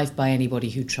real life by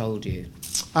anybody who trolled you?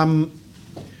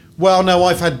 Well, no,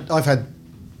 I've had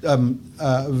there's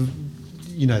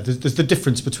the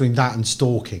difference between that and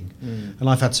stalking, and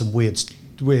I've had some weird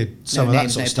some of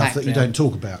that sort of stuff that you don't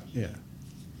talk about. Yeah.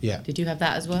 Did you have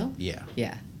that as well? Yeah.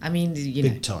 Yeah. I mean, you know.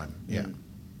 Big time. Yeah.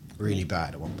 Really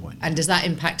bad at one point. And does that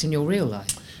impact in your real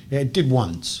life? Yeah, it did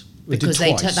once. Because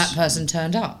that person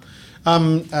turned up.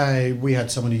 We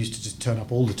had someone who used to just turn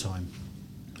up all the time,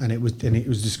 and it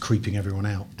was just creeping everyone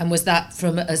out. And was that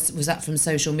from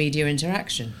social media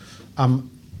interaction?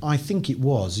 I think it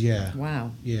was. Yeah.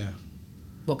 Wow. Yeah.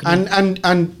 What can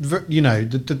you know,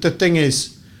 the thing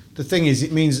is,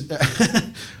 it means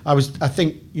I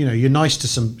think, you know, you're nice to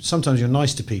sometimes you're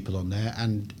nice to people on there,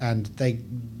 and they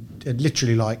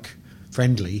literally like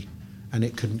friendly, and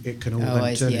it can all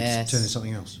then turn into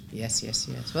something else. Yes.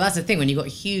 Well, that's the thing when you've got a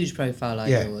huge profile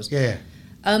like yours. Yeah.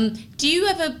 Do you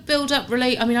ever build up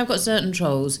I mean, I've got certain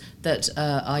trolls that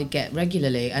I get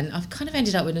regularly, and I've kind of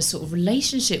ended up in a sort of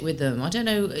relationship with them. I don't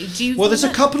know. Do you? Well, there's a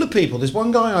couple of people. There's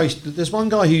one guy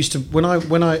who used to when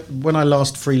I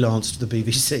last freelanced for the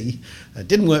BBC.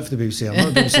 Didn't work for the BBC. I'm not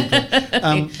a BBC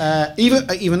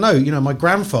player. Even though, you know, my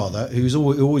grandfather,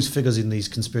 who always figures in these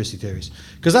conspiracy theories,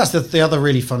 because that's the other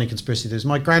really funny conspiracy theories.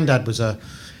 My granddad was a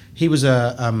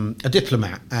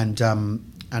diplomat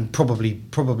and probably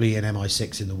in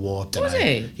MI6 in the war. Was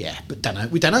he? Yeah, but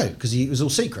we don't know because it was all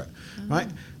secret, right?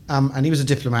 And he was a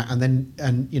diplomat,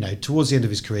 and you know, towards the end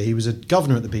of his career, he was a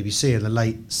governor at the BBC in the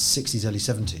late 60s, early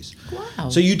 70s. Wow!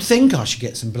 So you'd think I should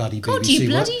get some bloody God, BBC you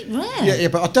bloody work. rare. Yeah,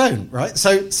 but I don't, right?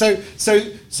 So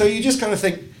you just kind of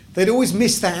think they'd always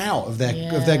miss that out of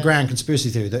their grand conspiracy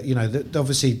theory that, you know, that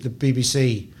obviously the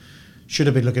BBC should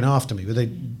have been looking after me, but they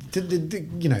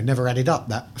you know, never added up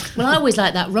that. Well, I always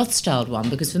like that Rothschild one,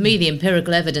 because for me the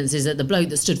empirical evidence is that the bloke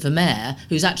that stood for mayor,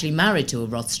 who's actually married to a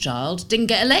Rothschild, didn't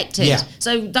get elected. Yeah.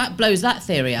 So that blows that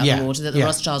theory out of the water, that the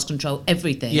Rothschilds control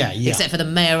everything, except for the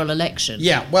mayoral election.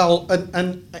 Yeah, well,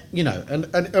 and you know,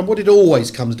 and what it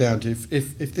always comes down to,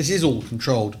 if this is all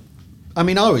controlled, I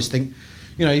mean, I always think,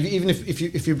 you know, even if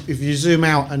you zoom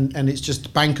out and it's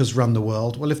just bankers run the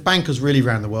world. Well, if bankers really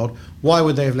ran the world, why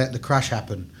would they have let the crash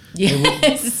happen?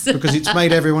 Yes, because it's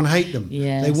made everyone hate them.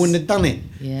 Yes. They wouldn't have done it.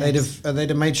 Yes. They'd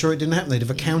have made sure it didn't happen. They'd have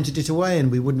accounted it away,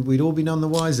 and we'd all be none the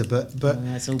wiser. But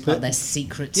it's all part of their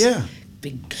secret. Yeah.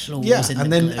 Big claws. Yeah,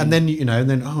 and then you know,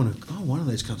 one of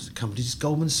those companies is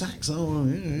Goldman Sachs.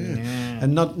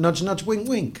 And nudge, wink,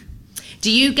 wink.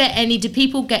 Do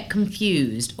people get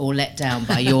confused or let down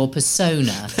by your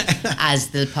persona as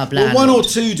the pub landlord? Well, one or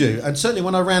two do, and certainly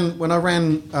when I ran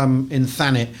in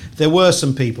Thanet, there were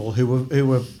some people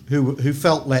who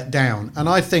felt let down, and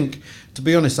I think, to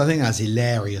be honest, I think that's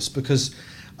hilarious because,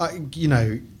 you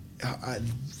know,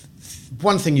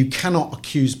 one thing you cannot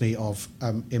accuse me of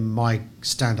in my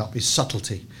stand-up is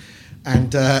subtlety.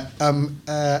 And well,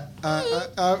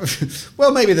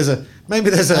 maybe there's a. I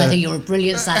think you're a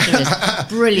brilliant satirist.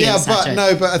 Brilliant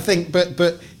satirist. But I think,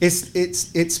 but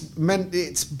it's meant.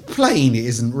 It's plain. It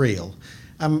isn't real.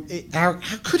 How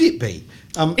could it be?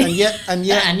 And yet. But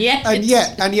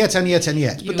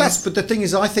the thing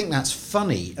is, I think that's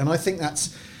funny, and I think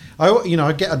that's.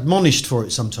 I get admonished for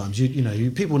it sometimes. You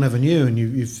people never knew, and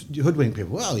you've hoodwinked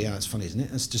people. Well, yeah, it's funny, isn't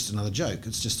it? It's just another joke.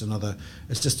 It's just another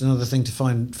thing to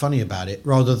find funny about it,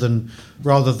 rather than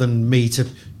me to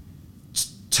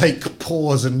take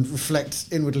pause and reflect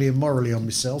inwardly and morally on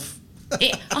myself.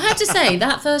 I have to say,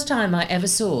 that first time I ever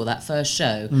saw that first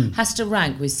show has to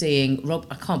rank with seeing Rob.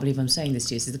 I can't believe I'm saying this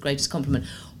to you. This is the greatest compliment.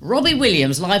 Robbie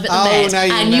Williams live at the Met,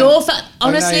 and your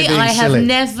honestly, I have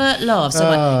never laughed so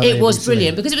much. It was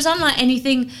brilliant because it was unlike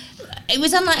anything. It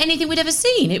was unlike anything we'd ever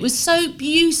seen. It was so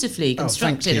beautifully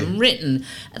constructed and written.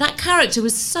 That character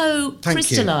was so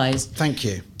crystallised. Thank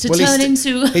you.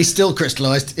 He's still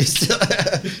crystallised.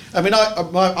 I mean,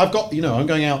 I've got. I'm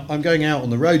going out. I'm going out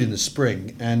on the road in the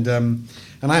spring, and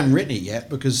I haven't written it yet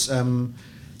because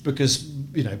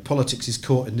politics is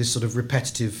caught in this sort of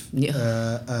repetitive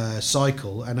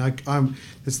cycle, and I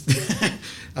was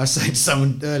saying to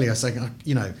someone earlier, I was saying,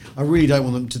 I really don't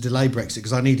want them to delay Brexit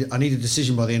because I need a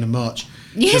decision by the end of March.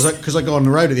 Yes. Because I go on the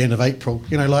road at the end of April.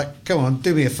 Come on,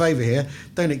 do me a favour here,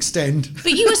 don't extend.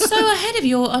 But you were so ahead of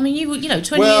your. I mean, 20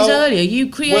 years earlier, you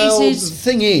created. Well,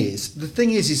 the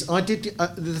thing is,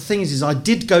 I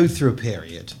did go through a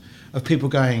period of people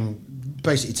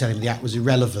basically telling me the act was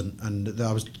irrelevant, and that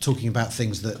I was talking about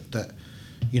things that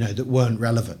weren't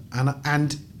relevant, and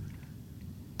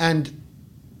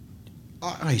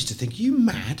I used to think, you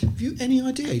mad? Have you any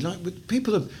idea?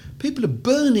 People are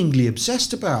burningly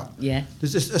obsessed about. Yeah.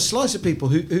 There's a slice of people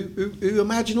who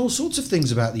imagine all sorts of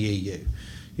things about the EU,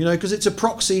 because it's a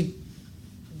proxy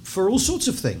for all sorts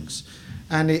of things,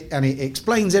 and it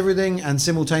explains everything, and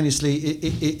simultaneously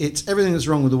it's everything that's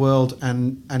wrong with the world,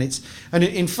 and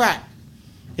in fact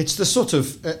it's the sort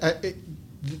of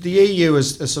the EU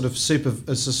as a sort of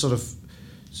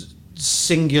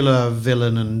singular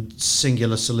villain and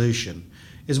singular solution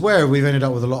is where we've ended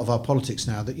up with a lot of our politics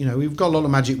now. That we've got a lot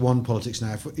of magic wand politics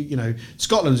now.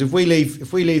 Scotland, if we leave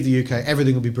the UK,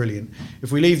 everything will be brilliant.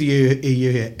 If we leave the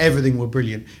EU here, everything will be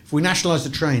brilliant. If we nationalise the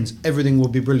trains, everything will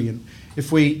be brilliant.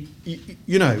 If we,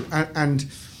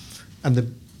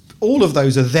 all of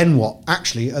those are then what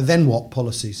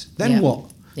policies. Then what?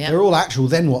 Yep. They're all actual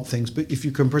then what things. But if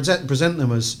you can present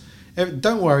them as,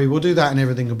 don't worry, we'll do that and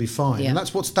everything will be fine. Yep. And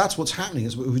that's what's happening.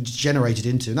 It's what we've generated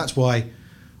into, and that's why,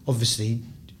 obviously,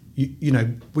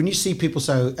 when you see people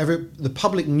say the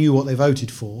public knew what they voted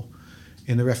for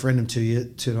in the referendum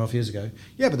 2.5 years ago.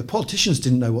 Yeah, but the politicians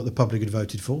didn't know what the public had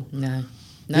voted for. No.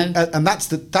 And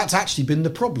that's actually been the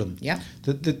problem. Yeah.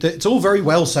 It's all very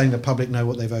well saying the public know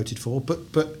what they voted for,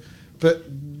 but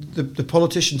the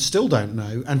politicians still don't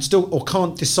know or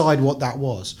can't decide what that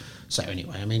was. So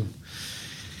anyway, I mean,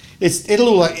 the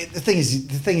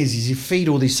thing is you feed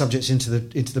all these subjects into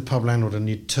the pub landlord and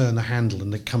you turn the handle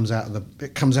and it comes out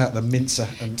the mincer.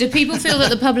 Do people feel that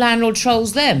the pub landlord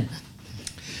trolls them?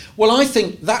 Well, I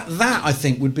think that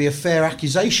would be a fair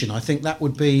accusation. I think that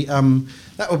would be a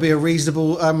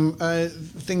reasonable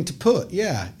thing to put.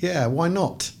 Yeah. Why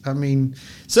not? I mean,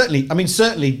 certainly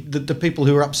the people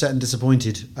who were upset and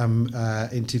disappointed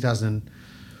in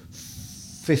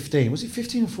 2015, was it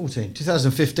 15 or 14?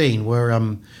 2015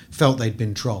 were felt they'd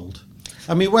been trolled.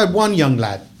 I mean, we had one young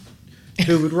lad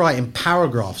who would write in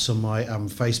paragraphs on my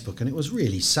Facebook, and it was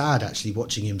really sad actually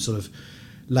watching him sort of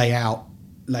lay out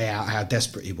how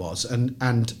desperate he was,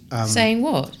 and saying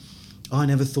what? I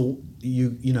never thought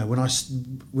when I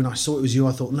saw it was you,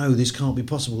 I thought, no, this can't be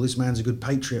possible. This man's a good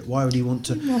patriot. Why would he want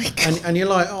to? Oh, and you're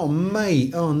like, oh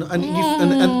mate, and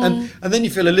then you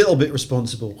feel a little bit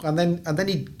responsible, and then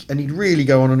he'd really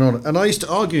go on and on. And I used to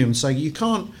argue and say, you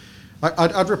can't.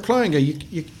 I'd reply and go,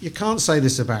 you can't say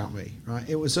this about me, right?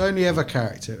 It was only ever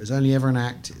character. It was only ever an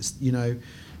act. It's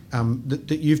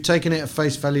that you've taken it at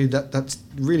face value. That's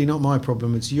really not my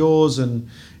problem. It's yours, and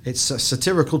it's a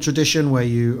satirical tradition where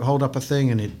you hold up a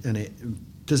thing and it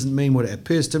doesn't mean what it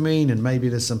appears to mean, and maybe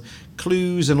there's some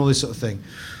clues and all this sort of thing.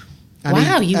 And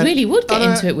you really would get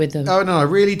into it with them. Oh no, I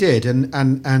really did, and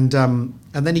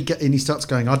then he starts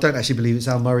going, I don't actually believe it's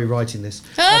Al Murray writing this,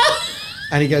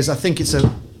 and he goes, I think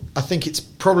it's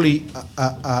probably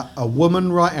a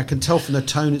woman writing. I can tell from the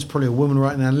tone it's probably a woman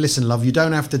writing. And listen, love, you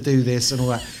don't have to do this and all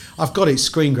that. I've got it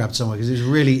screen grabbed somewhere because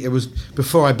it was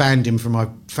before I banned him from my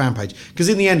fan page. Because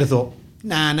in the end I thought,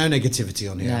 Nah, no negativity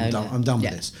on here. No, I'm done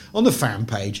with this. On the fan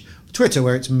page, Twitter,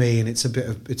 where it's me and it's a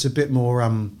bit more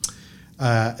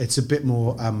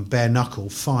bare knuckle,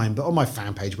 fine. But on my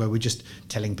fan page, where we're just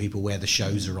telling people where the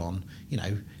shows are on, if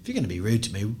you're going to be rude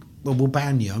to me, well, we'll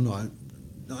ban you. I'm not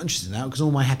interested in that, because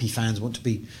all my happy fans want to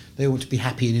be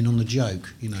happy and in on the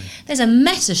joke. There's a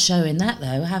meta show in that,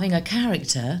 though, having a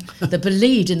character that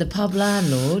believed in the pub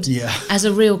landlord as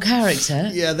a real character.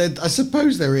 Yeah, I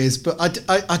suppose there is, but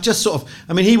I just sort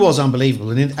of, he was unbelievable,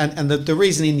 and the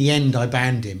reason in the end I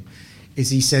banned him is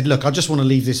he said, look, I just want to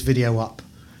leave this video up.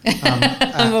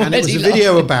 And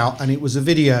it was a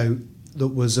video that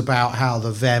was about how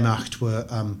the Wehrmacht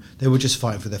were just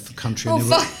fighting for their country,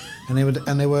 and they were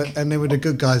the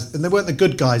good guys, and they weren't the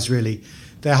good guys really.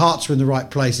 Their hearts were in the right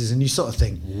places, and you sort of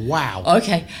think, wow.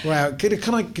 Okay. Wow.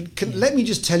 Can let me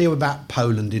just tell you about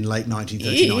Poland in late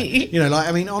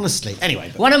 1939. Honestly.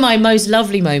 Anyway. One of my most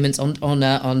lovely moments on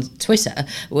Twitter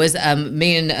was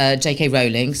me and J.K.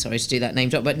 Rowling, sorry to do that name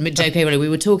drop, but J.K. Rowling, we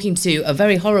were talking to a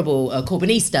very horrible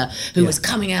Corbynista who was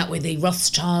coming out with the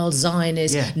Rothschild,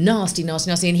 Zionist, nasty,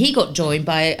 and he got joined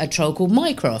by a troll called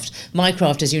Mycroft.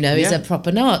 Mycroft, as you know, is a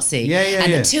proper Nazi.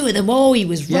 The two of them, he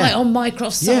was right on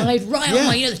Mycroft's side,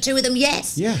 on the two of them,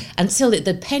 yes. Yeah. Until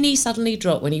the penny suddenly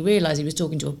dropped when he realised he was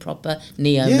talking to a proper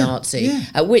neo-Nazi. Yeah.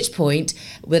 At which point,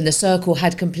 when the circle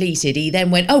had completed, he then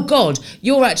went, oh God,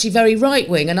 you're actually very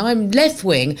right-wing and I'm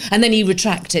left-wing. And then he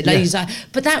retracted. Yeah. He's like,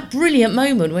 but that brilliant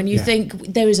moment when you think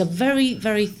there is a very,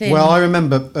 very thin... Well, I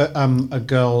remember a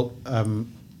girl, I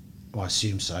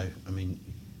assume so,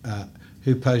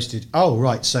 who posted,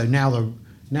 so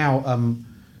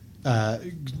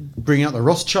bringing out the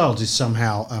Rothschilds is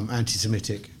somehow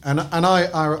anti-Semitic, and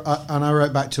I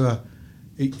wrote back to her,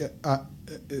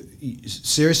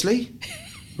 seriously,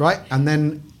 right? And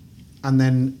in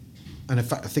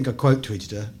fact I think I quote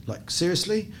tweeted her, like,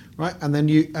 seriously, right? And then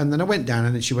I went down,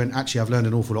 and then she went, actually I've learned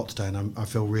an awful lot today, and I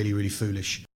feel really, really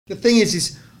foolish. The thing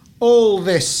is all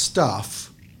this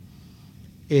stuff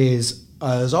is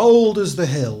as old as the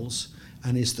hills,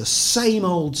 and it's the same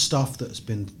old stuff that's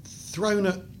been thrown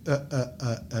at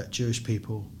Jewish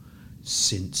people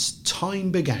since time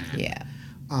began. Yeah.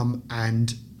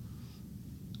 And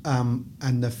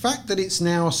the fact that it's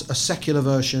now a secular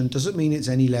version doesn't mean it's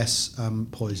any less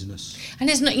poisonous. And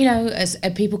it's not, as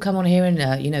people come on here and,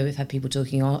 we've had people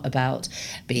talking about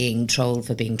being trolled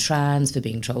for being trans, for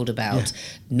being trolled about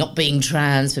not being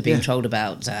trans, for being trolled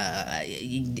about the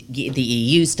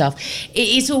EU stuff.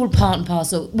 It's all part and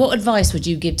parcel. What advice would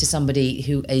you give to somebody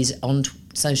who is on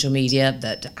social media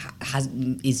that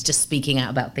is just speaking out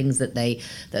about things that they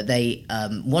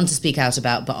want to speak out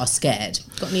about but are scared?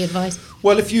 Got any advice?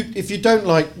 Well, if you don't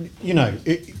like,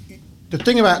 the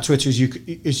thing about Twitter is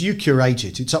you curate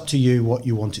it. It's up to you what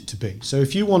you want it to be. So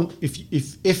if you want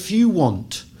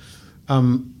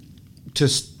to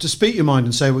speak your mind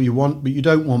and say what you want, but you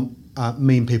don't want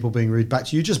mean people being rude back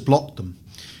to you, just block them.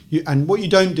 And what you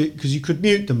don't do, because you could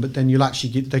mute them, but then you'll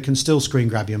actually they can still screen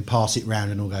grab you and pass it round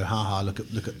and all go,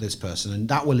 look at this person, and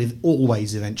that will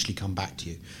always eventually come back to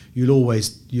you. You'll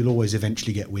always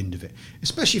eventually get wind of it,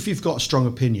 especially if you've got a strong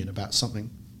opinion about something,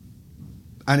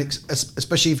 and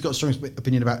especially if you've got a strong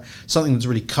opinion about something that's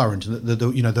really current, and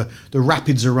that the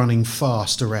rapids are running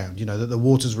fast around, that the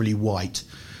water's really white,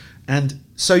 and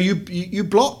so you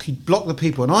block the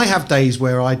people. And I have days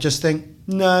where I just think,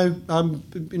 no, I'm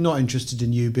not interested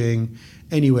in you being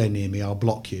anywhere near me. I'll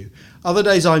block you. Other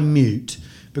days I mute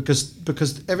because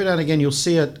every now and again you'll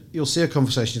see a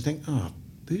conversation. You think,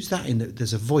 who's that in?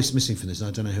 There's a voice missing from this, and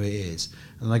I don't know who it is.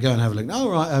 And I go and have a look. Oh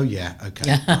right, oh yeah,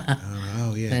 okay. Right.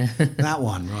 Oh yeah, that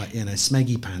one, right?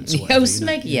 Smeggy Pants. Whatever,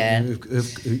 Smeggy, yeah.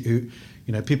 Who,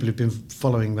 people who've been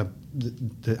following the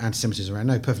anti-Semitism around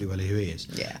know perfectly well who he is.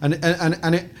 Yeah.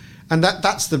 And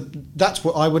that's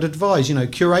what I would advise.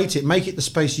 Curate it, make it the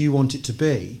space you want it to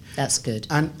be. That's good.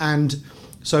 And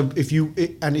so if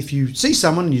you see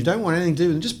someone and you don't want anything to do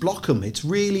with them, just block them. It's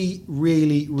really,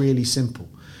 really, really simple.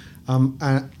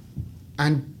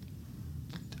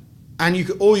 And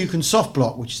you can soft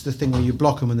block, which is the thing where you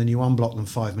block them and then you unblock them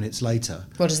 5 minutes later.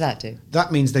 What does that do?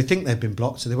 That means they think they've been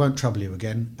blocked, so they won't trouble you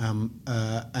again,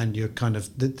 and you're kind of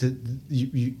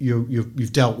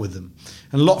you've dealt with them.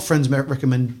 And a lot of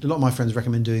my friends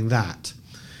recommend doing that,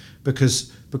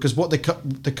 because what they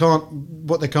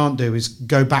can't do is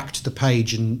go back to the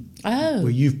page and where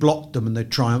you've blocked them, and they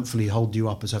triumphantly hold you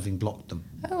up as having blocked them.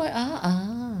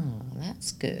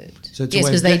 That's good. So yes,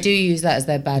 because they do use that as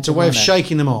their badge. It's a way of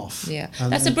shaking them off. Yeah,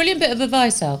 that's a brilliant bit of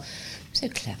advice, Al. So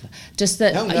clever. Just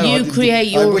that I create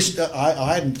your... I wish that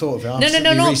I hadn't thought of it.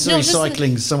 Not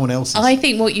recycling someone else's. I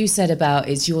think what you said about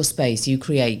it's your space. You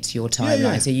create your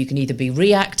timeline. So you can either be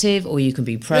reactive or you can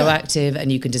be proactive,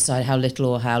 and you can decide how little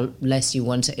or how less you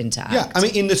want to interact. Yeah, I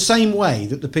mean, in the same way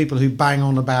that the people who bang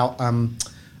on about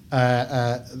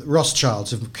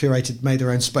Rothschilds have made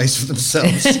their own space for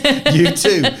themselves. You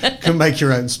too can make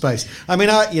your own space. I mean,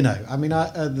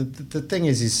 the thing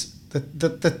is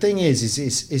the thing is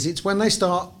it's when they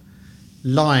start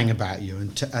lying about you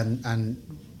and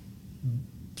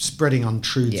spreading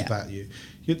untruths about you.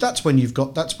 That's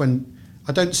when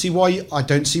I don't see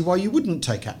why you wouldn't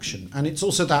take action. And it's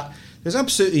also that there's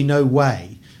absolutely no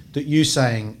way that you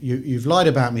saying you've lied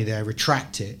about me there,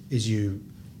 retract it, is you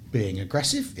being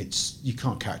aggressive. You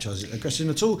can't characterise it as aggression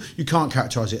at all. You can't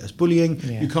characterise it as bullying.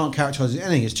 You can't characterise it as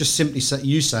anything. It's just simply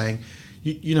you saying,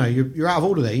 you're out of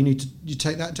order there. You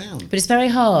take that down. But it's very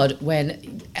hard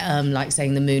when, like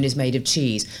saying the moon is made of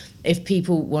cheese. If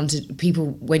people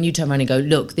when you turn around and go,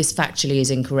 look, this factually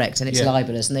is incorrect and it's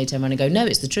libelous, and they turn around and go, no,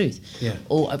 it's the truth. Yeah.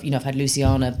 Or I've had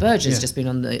Luciana Burgess just been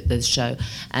on the show,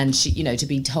 and she, to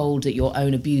be told that your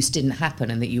own abuse didn't happen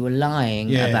and that you were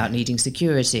lying about needing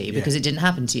security because it didn't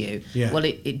happen to you. Yeah. Well,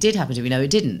 it did happen to me. No,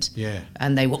 it didn't. Yeah.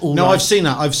 And they were all. No, I've seen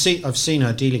that. I've seen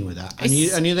her dealing with that, and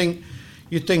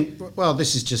you think, well,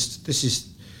 this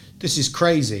is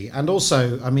crazy, and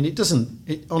also, I mean,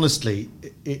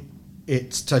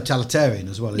 it's totalitarian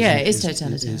as well. Yeah, it is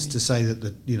totalitarian. It's to say that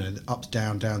the ups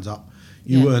down, downs up.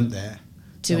 You weren't there.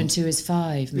 2 and 2 is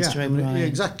 5, Mr. O'Brien. I mean,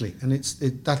 exactly, and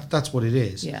that's what it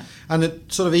is. Yeah. And the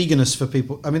sort of eagerness for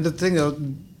people. I mean, the thing that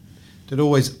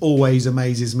always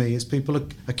amazes me is people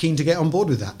are keen to get on board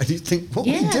with that. And you think, what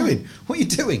are you doing? What are you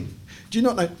doing? Do you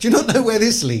not know where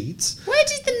this leads? Where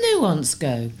did the nuance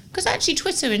go? Because actually,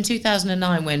 Twitter in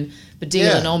 2009, when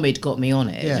Badil and Omid got me on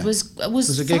it, it was fun. It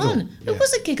was a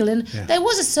giggle, and there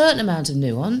was a certain amount of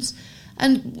nuance.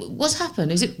 And what's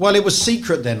happened? Is it? Well, it was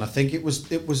secret then. I think it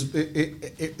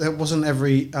there wasn't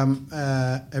every Tom,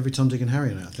 Dick and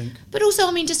Harry in it, I think. But also,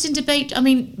 I mean, just in debate, I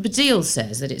mean, Badil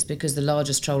says that it's because the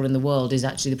largest troll in the world is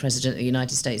actually the President of the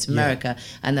United States of America,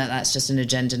 and that's just an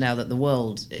agenda now that the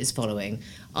world is following.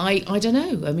 I don't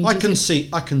know. I mean, I can see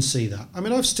that. I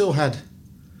mean, I've still had.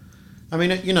 I mean,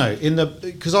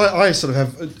 because I sort of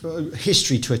have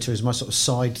history Twitter is my sort of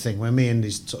side thing where me and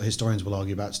these sort of historians will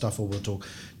argue about stuff, or we'll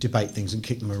debate things and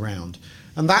kick them around,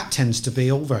 and that tends to be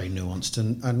all very nuanced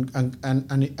and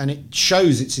it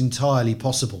shows it's entirely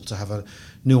possible to have a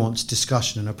nuanced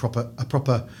discussion and a proper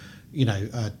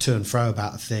to and fro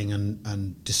about a thing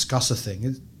and discuss a thing.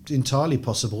 It's entirely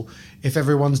possible if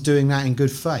everyone's doing that in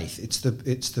good faith. It's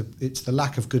the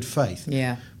lack of good faith,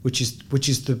 which is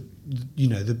the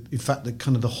in fact the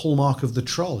kind of the hallmark of the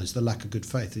troll is the lack of good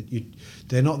faith.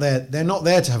 They're not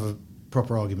there to have a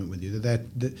proper argument with you. They're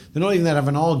not even there to have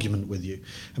an argument with you.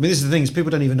 I mean, this is the thing, is people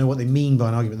don't even know what they mean by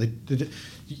an argument.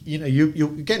 You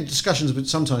get into discussions, but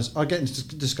sometimes I get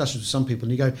into discussions with some people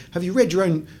and you go, have you read your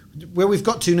own, where we've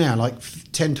got to now, like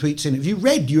 10 tweets in, have you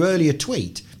read your earlier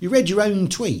tweet? You read your own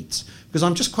tweets? Because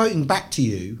I'm just quoting back to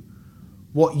you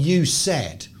what you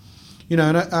said.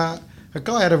 And a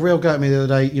guy had a real go at me the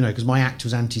other day, because my act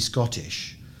was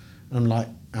anti-Scottish. And I'm like,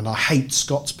 and I hate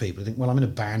Scots people. I think, well, I'm in a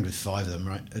band with 5 of them,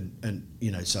 right? And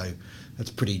so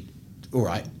that's pretty all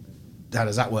right. How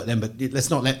does that work then? But let's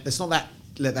not let that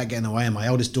get in the way. And my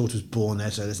eldest daughter was born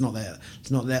there, so let's not let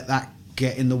that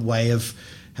get in the way of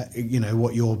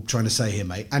what you're trying to say here,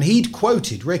 mate. And he'd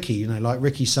quoted Ricky, like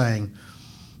Ricky saying,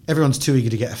 everyone's too eager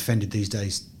to get offended these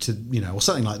days, or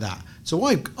something like that. So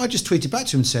I just tweeted back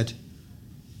to him and said,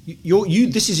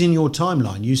 this is in your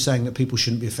timeline, you saying that people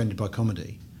shouldn't be offended by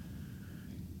comedy.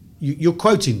 You're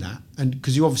quoting that, and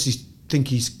because you obviously think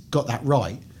he's got that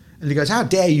right. And he goes, how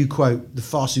dare you quote the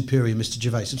far superior Mr.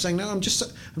 Gervais? I'm saying, no, I'm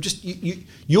just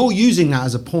you're using that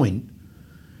as a point.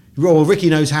 Well,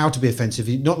 Ricky knows how to be offensive,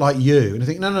 not like you. And I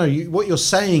think, no, what you're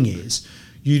saying is,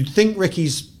 you think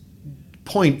Ricky's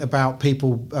point about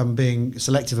people being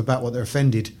selective about what they're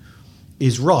offended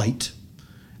is right,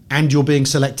 and you're being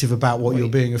selective about what you're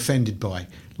being offended by.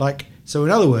 So in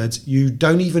other words, you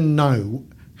don't even know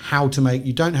how to make.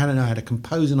 You don't know how to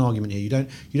compose an argument here. You don't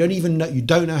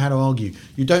know how to argue.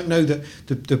 You don't know that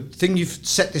the thing you've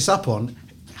set this up on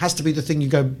has to be the thing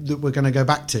that we're going to go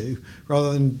back to,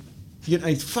 rather than.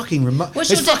 It's fucking remote.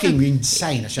 It's fucking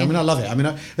insane. Actually, I mean, I love it. I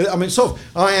mean, sort of.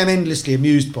 I am endlessly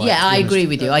amused by it. Yeah, I agree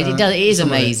with you. It is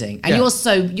amazing, and you were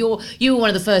one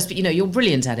of the first. But you're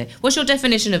brilliant at it. What's your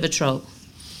definition of a troll?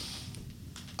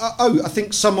 I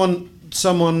think someone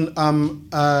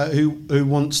who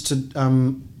wants to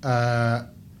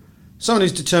someone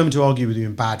who's determined to argue with you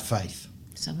in bad faith.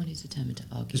 Someone who's determined to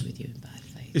argue with you in bad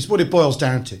faith. It's what it boils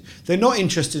down to. They're not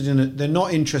interested in it. They're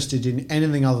not interested in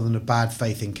anything other than a bad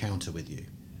faith encounter with you.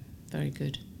 Very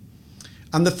good.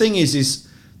 And the thing is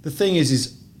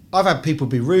I've had people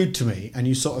be rude to me, and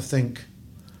you sort of think,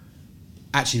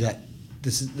 actually, that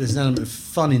there's an element of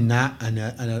fun in that, and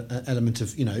an element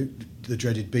of, you know, the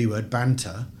dreaded B word,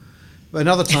 banter. But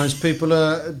other times people, you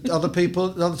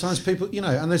know,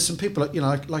 and there's some people, you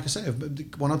know, like I say,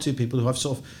 one or two people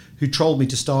who trolled me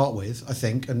to start with, I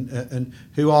think, and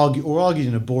who argued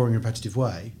in a boring, repetitive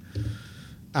way.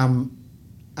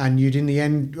 And you'd in the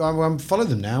end follow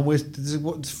them now.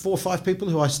 There's 4 or 5 people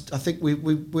who I think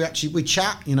we actually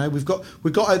chat. You know, we've got.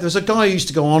 There's a guy who used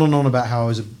to go on and on about how I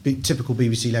was a typical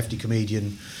BBC lefty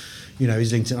comedian. You know,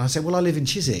 his LinkedIn. And I said, well, I live in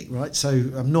Chiswick, right? So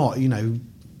I'm not. You know,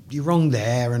 you're wrong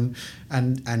there. And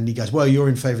he goes, well, you're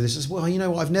in favour of this. I said, well, you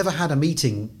know what? I've never had a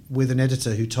meeting with an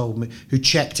editor who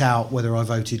checked out whether I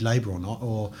voted Labour or not,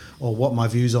 or what my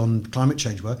views on climate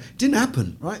change were. It didn't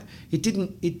happen, right? It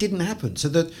didn't happen. So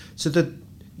that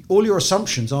all your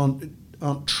assumptions aren't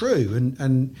true,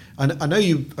 and I know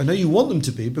you want them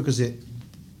to be, because it,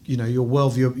 you know, your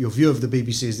worldview, your view of the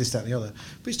BBC is this, that, and the other.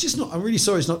 But it's just not. I'm really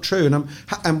sorry, it's not true.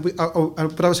 But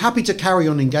I was happy to carry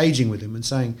on engaging with him and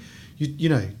saying, you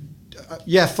know,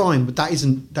 yeah, fine, but that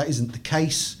isn't the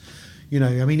case. You know,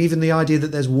 I mean, even the idea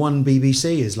that there's one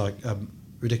BBC is like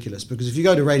ridiculous, because if you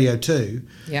go to Radio 2,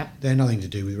 they're nothing to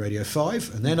do with Radio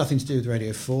 5, and they're nothing to do with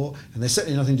Radio 4, and they're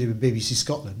certainly nothing to do with BBC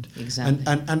Scotland. Exactly.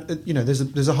 And you know,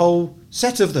 there's a whole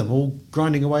set of them all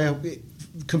grinding away,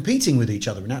 competing with each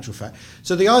other in actual fact.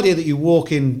 So the idea that you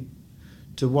walk in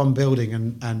to one building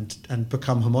and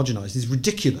become homogenised is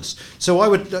ridiculous. So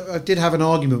I did have an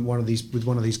argument with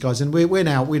one of these guys, and we're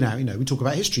now you know, we talk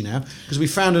about history now because we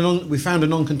found a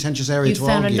non-contentious area to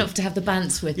argue. You found enough to have the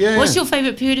bants with. Yeah. What's your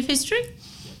favourite period of history?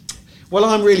 Well,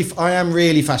 I am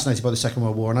really fascinated by the Second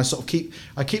World War, and I sort of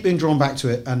keep being drawn back to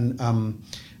it. And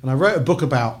I wrote a book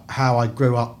about how I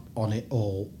grew up on it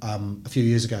all a few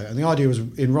years ago. And the idea was,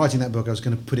 in writing that book, I was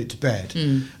going to put it to bed.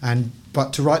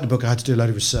 But to write the book, I had to do a load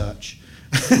of research.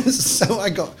 So I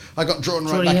got drawn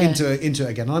right back into it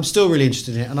again. And I'm still really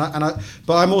interested in it.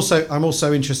 But I'm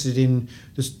also interested in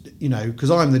this, you know,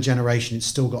 because I'm the generation it's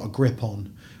still got a grip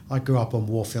on. I grew up on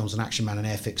war films and Action Man and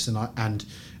Airfix,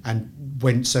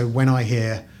 when I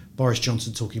hear Boris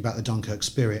Johnson talking about the Dunkirk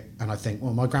spirit, and I think,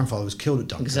 well, my grandfather was killed at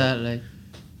Dunkirk. Exactly.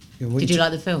 Did you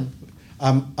like the film?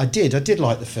 I did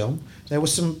like the film. There were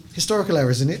some historical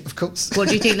errors in it, of course. What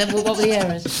do you think? What were the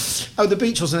errors? Oh, the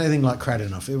beach wasn't anything like crowded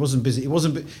enough. It wasn't busy.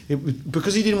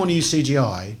 Because he didn't want to use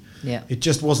CGI. Yeah. It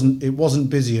just wasn't. It wasn't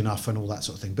busy enough and all that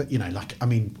sort of thing. But you know, like, I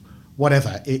mean, whatever.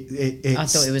 I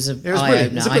thought it was a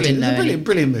brilliant. It's a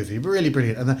brilliant movie. Really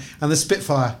brilliant. And the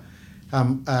Spitfire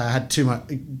had too much.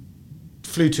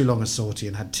 Flew too long a sortie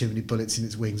and had too many bullets in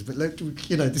its wings. But look,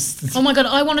 you know, this. Oh my God!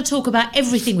 I want to talk about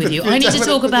everything with you. I need to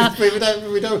talk about.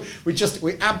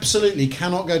 We absolutely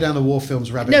cannot go down the war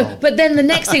films rabbit hole. No, but then the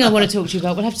next thing I want to talk to you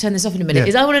about, we'll have to turn this off in a minute,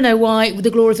 is I want to know why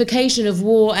the glorification of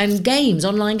war and games,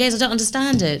 online games. I don't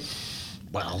understand it.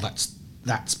 Well,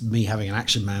 that's me having an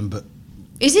Action Man, but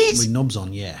is it with knobs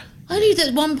on? Yeah. I knew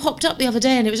that one popped up the other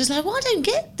day, and it was just like, well, I don't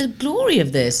get the glory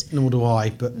of this. Nor do I.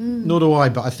 But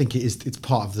I think it is. It's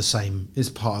part of the same. It's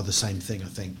part of the same thing, I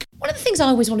think. One of the things I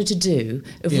always wanted to do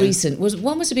of recent was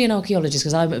to be an archaeologist,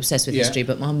 because I'm obsessed with history,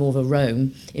 but I'm more of a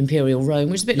Imperial Rome,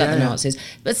 which is a bit like the Nazis.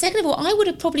 But second of all, I would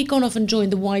have probably gone off and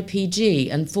joined the YPG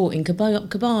and fought in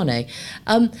Kobane.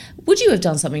 Would you have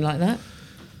done something like that?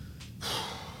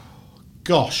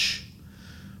 Gosh,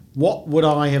 what would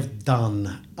I have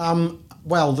done?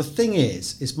 Well, the thing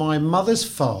is my mother's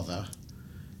father,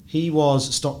 he was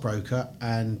a stockbroker,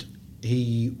 and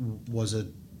he was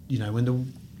in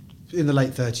the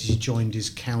late 30s, he joined his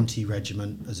county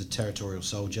regiment as a territorial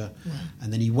soldier. Wow.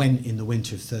 And then he went in the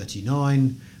winter of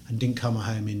 39 and didn't come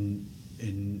home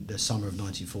in the summer of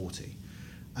 1940.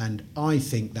 And I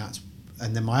think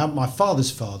and then my father's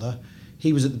father,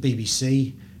 he was at the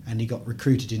BBC, and he got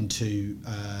recruited into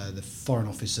the Foreign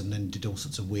Office and then did all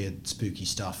sorts of weird, spooky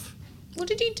stuff. What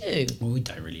did he do? Well, we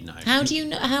don't really know. How do you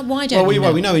know? Why don't we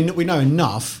know? Well, we know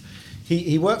enough.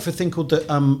 He worked for a thing called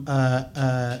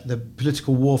the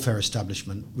Political Warfare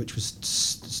Establishment, which was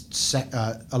set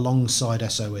alongside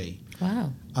SOE.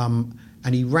 Wow.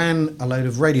 And he ran a load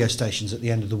of radio stations at the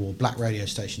end of the war, black radio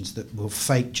stations that were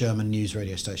fake German news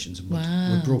radio stations, and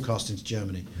would broadcast into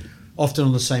Germany, often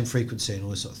on the same frequency and all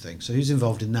this sort of thing. So he was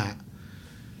involved in that.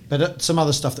 But some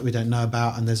other stuff that we don't know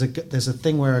about, and there's a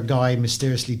thing where a guy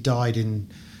mysteriously died in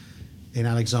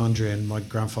Alexandria, and my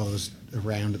grandfather was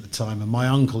around at the time, and my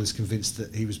uncle is convinced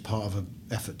that he was part of an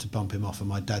effort to bump him off, and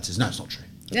my dad says, no, it's not true.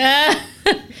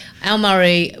 Al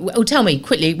Murray. Oh, tell me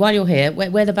quickly while you're here,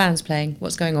 where the band's playing?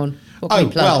 What's going on? What can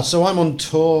we plug? Well, so I'm on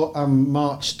tour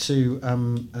March to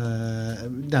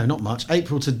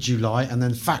April to July, and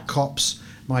then Fat Cops,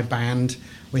 my band.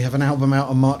 We have an album out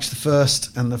on March the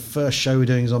 1st, and the first show we're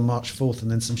doing is on March 4th, and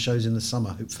then some shows in the summer,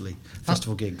 hopefully,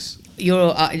 festival gigs.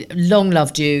 You're long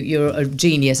loved you. You're a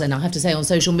genius, and I have to say on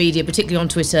social media, particularly on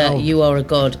Twitter, you are a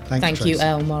god. Thank you,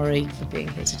 Al Murray, for being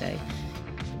here today.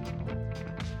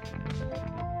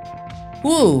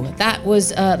 Woo, that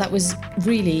was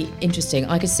really interesting.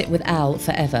 I could sit with Al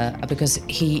forever because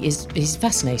he's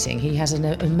fascinating. He has an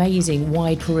amazing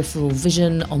wide peripheral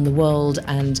vision on the world,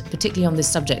 and particularly on this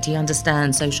subject, he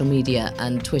understands social media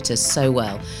and Twitter so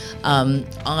well. I'm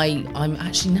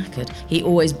actually knackered. He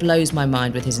always blows my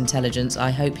mind with his intelligence.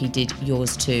 I hope he did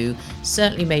yours too.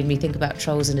 Certainly made me think about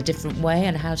trolls in a different way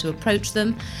and how to approach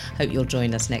them. Hope you'll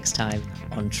join us next time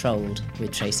on Trolled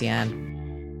with Tracy Ann.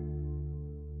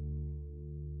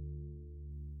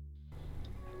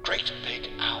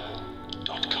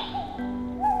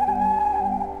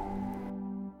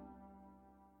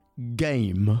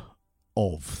 Game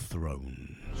of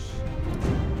Thrones.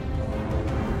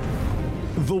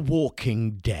 The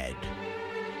Walking Dead.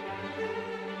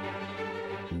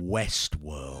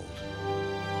 Westworld.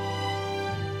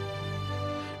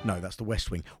 No, that's the West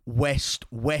Wing.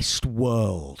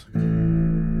 Westworld.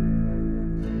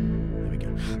 There we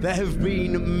go. There have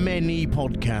been many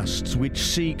podcasts which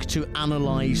seek to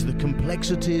analyse the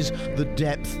complexities, the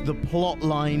depth, the plot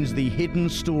lines, the hidden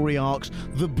story arcs,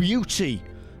 the beauty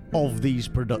of these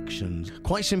productions.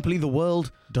 Quite simply, the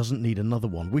world doesn't need another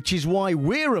one, which is why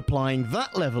we're applying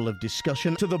that level of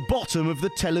discussion to the bottom of the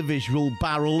televisual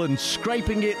barrel and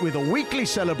scraping it with a weekly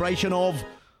celebration of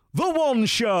The One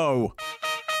Show.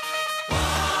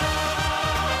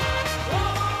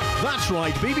 That's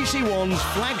right, BBC One's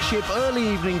flagship early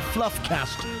evening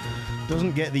fluffcast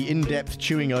doesn't get the in-depth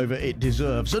chewing over it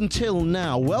deserves until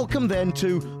now. Welcome then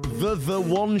to The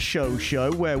One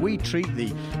Show, where we treat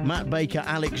the Matt Baker,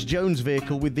 Alex Jones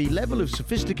vehicle with the level of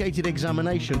sophisticated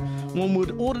examination one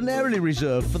would ordinarily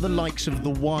reserve for the likes of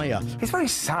The Wire. It's very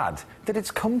sad that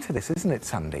it's come to this, isn't it,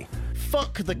 Sandy?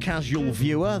 Fuck the casual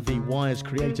viewer, The Wire's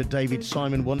creator David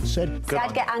Simon once said. See,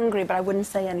 I'd get angry, but I wouldn't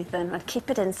say anything. I'd keep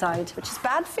it inside, which is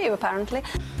bad for you, apparently.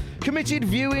 Committed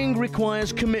viewing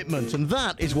requires commitment, and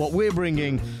that is what we're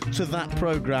bringing to that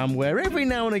programme where every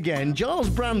now and again Giles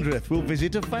Brandreth will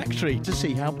visit a factory to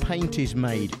see how paint is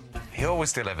made. He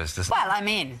always delivers, doesn't he? Well, I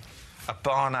mean, a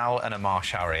barn owl and a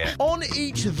marsh harrier. On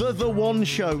each The One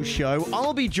Show,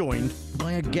 I'll be joined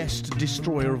by a guest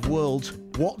destroyer of worlds.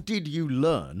 What did you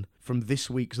learn from this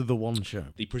week's The One Show?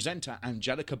 The presenter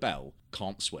Angelica Bell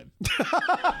can't swim.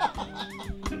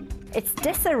 It's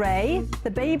disarray. The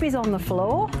baby's on the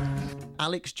floor.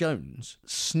 Alex Jones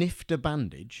sniffed a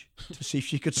bandage to see if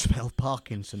she could smell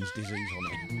Parkinson's disease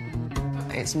on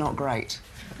it. It's not great.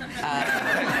 No.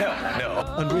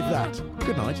 And with that,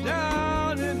 good night.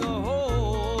 Down in the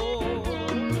hole.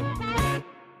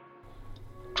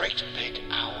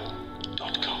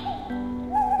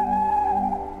 GreatBigOwl.com.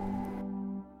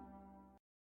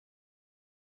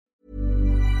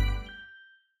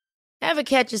 Ever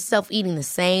catch yourself eating the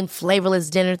same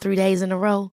flavorless dinner 3 days in a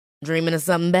row? Dreaming of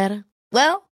something better?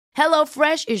 Well,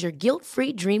 HelloFresh is your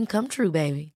guilt-free dream come true,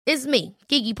 baby. It's me,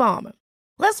 Keke Palmer.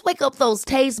 Let's wake up those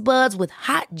taste buds with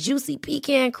hot, juicy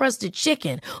pecan-crusted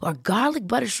chicken or garlic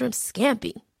butter shrimp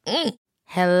scampi.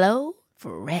 Hello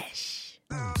Fresh.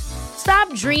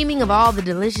 Stop dreaming of all the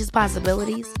delicious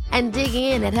possibilities and dig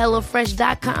in at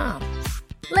HelloFresh.com.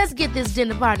 Let's get this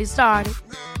dinner party started.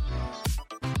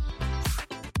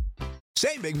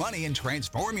 Save big money and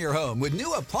transform your home with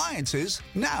new appliances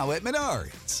now at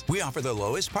Menards. We offer the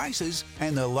lowest prices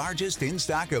and the largest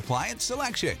in-stock appliance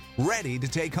selection. Ready to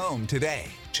take home today.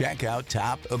 Check out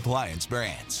top appliance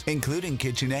brands, including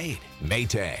KitchenAid,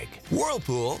 Maytag,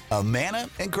 Whirlpool, Amana,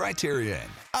 and Criterion.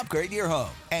 Upgrade your home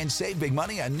and save big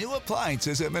money on new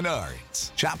appliances at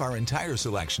Menards. Shop our entire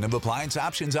selection of appliance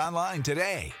options online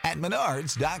today at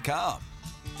Menards.com.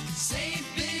 Save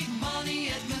big money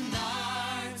at